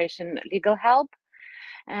safe immigration legal help.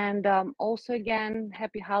 And also, again,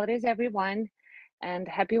 happy holidays, everyone, and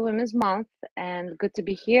happy Women's Month, and good to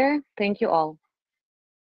be here. Thank you all.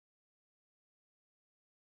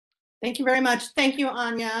 Thank you very much. Thank you,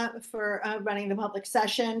 Anya, for running the public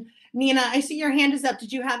session. Nina, I see your hand is up.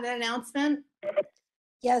 Did you have an announcement?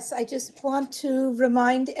 Yes, I just want to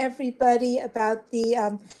remind everybody about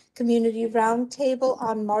the Community Roundtable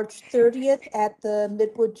on March 30th at the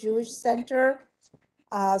Midwood Jewish Center,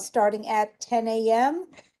 starting at 10 a.m.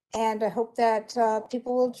 And I hope that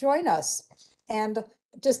people will join us. And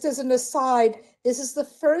just as an aside, this is the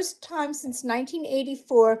first time since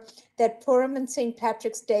 1984 that Purim and St.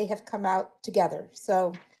 Patrick's Day have come out together.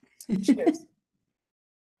 So cheers.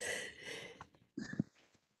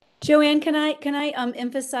 Joanne, can I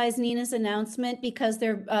emphasize Nina's announcement, because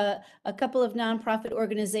there are a couple of nonprofit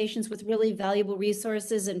organizations with really valuable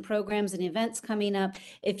resources and programs and events coming up.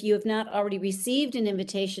 If you have not already received an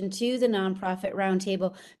invitation to the nonprofit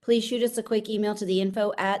roundtable, please shoot us a quick email to the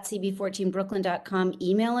info@cb14brooklyn.com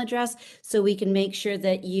email address, so we can make sure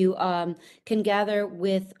that you can gather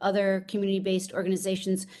with other community-based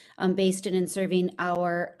organizations based in and serving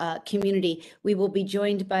our community. We will be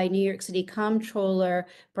joined by New York City Comptroller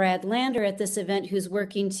Brad Lander at this event, who's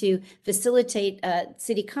working to facilitate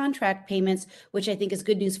city contract payments, which I think is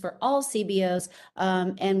good news for all CBOs.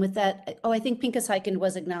 And with that, I think Pinkas Heiken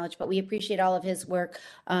was acknowledged, but we appreciate all of his work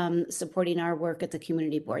supporting our work at the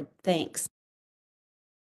community board. Thanks.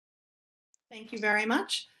 Thank you very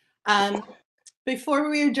much. Before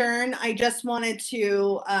we adjourn, I just wanted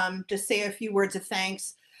to just say a few words of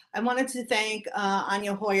thanks. I wanted to thank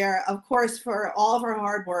Anya Hoyer, of course, for all of her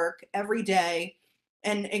hard work every day,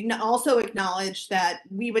 and also acknowledge that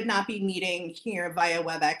we would not be meeting here via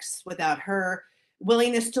WebEx without her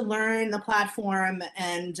willingness to learn the platform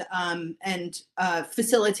and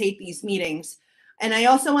facilitate these meetings. And I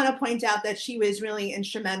also want to point out that she was really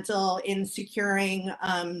instrumental in securing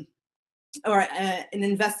in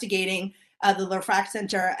investigating the LaFrac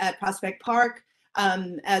Center at Prospect Park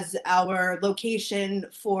as our location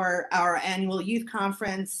for our annual youth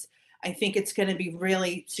conference. I think it's going to be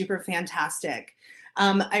really super fantastic.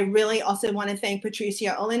 I really also want to thank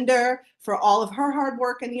Patricia Olinder for all of her hard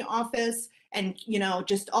work in the office, and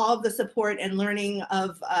just all of the support and learning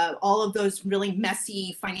of all of those really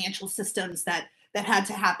messy financial systems that had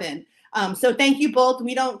to happen. So thank you both.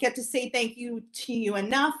 We don't get to say thank you to you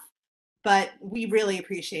enough, but we really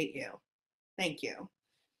appreciate you. Thank you.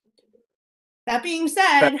 That being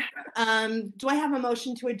said, do I have a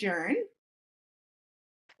motion to adjourn?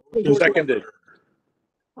 Seconded.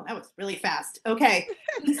 Well, that was really fast. Okay.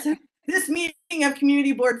 This meeting of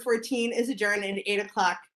Community Board 14 is adjourned at 8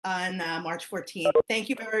 o'clock on March 14th. Thank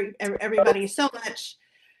you everybody so much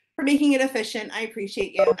for making it efficient. I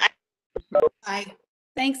appreciate you. Bye.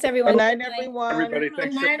 Thanks, everyone. Good night, everyone. Everybody,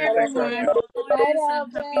 thanks. Good night, Thanks, everyone. Anya. Good night,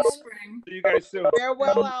 Alvin. See you guys soon.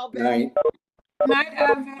 Farewell, Alvin. Night. Good night,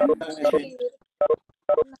 Alvin. Night.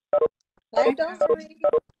 Night, Dory.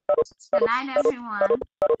 Good night, everyone.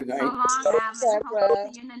 Good So night. long, Alvin. Hope to Deborah.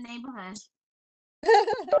 see you in the neighborhood.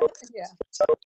 Yeah.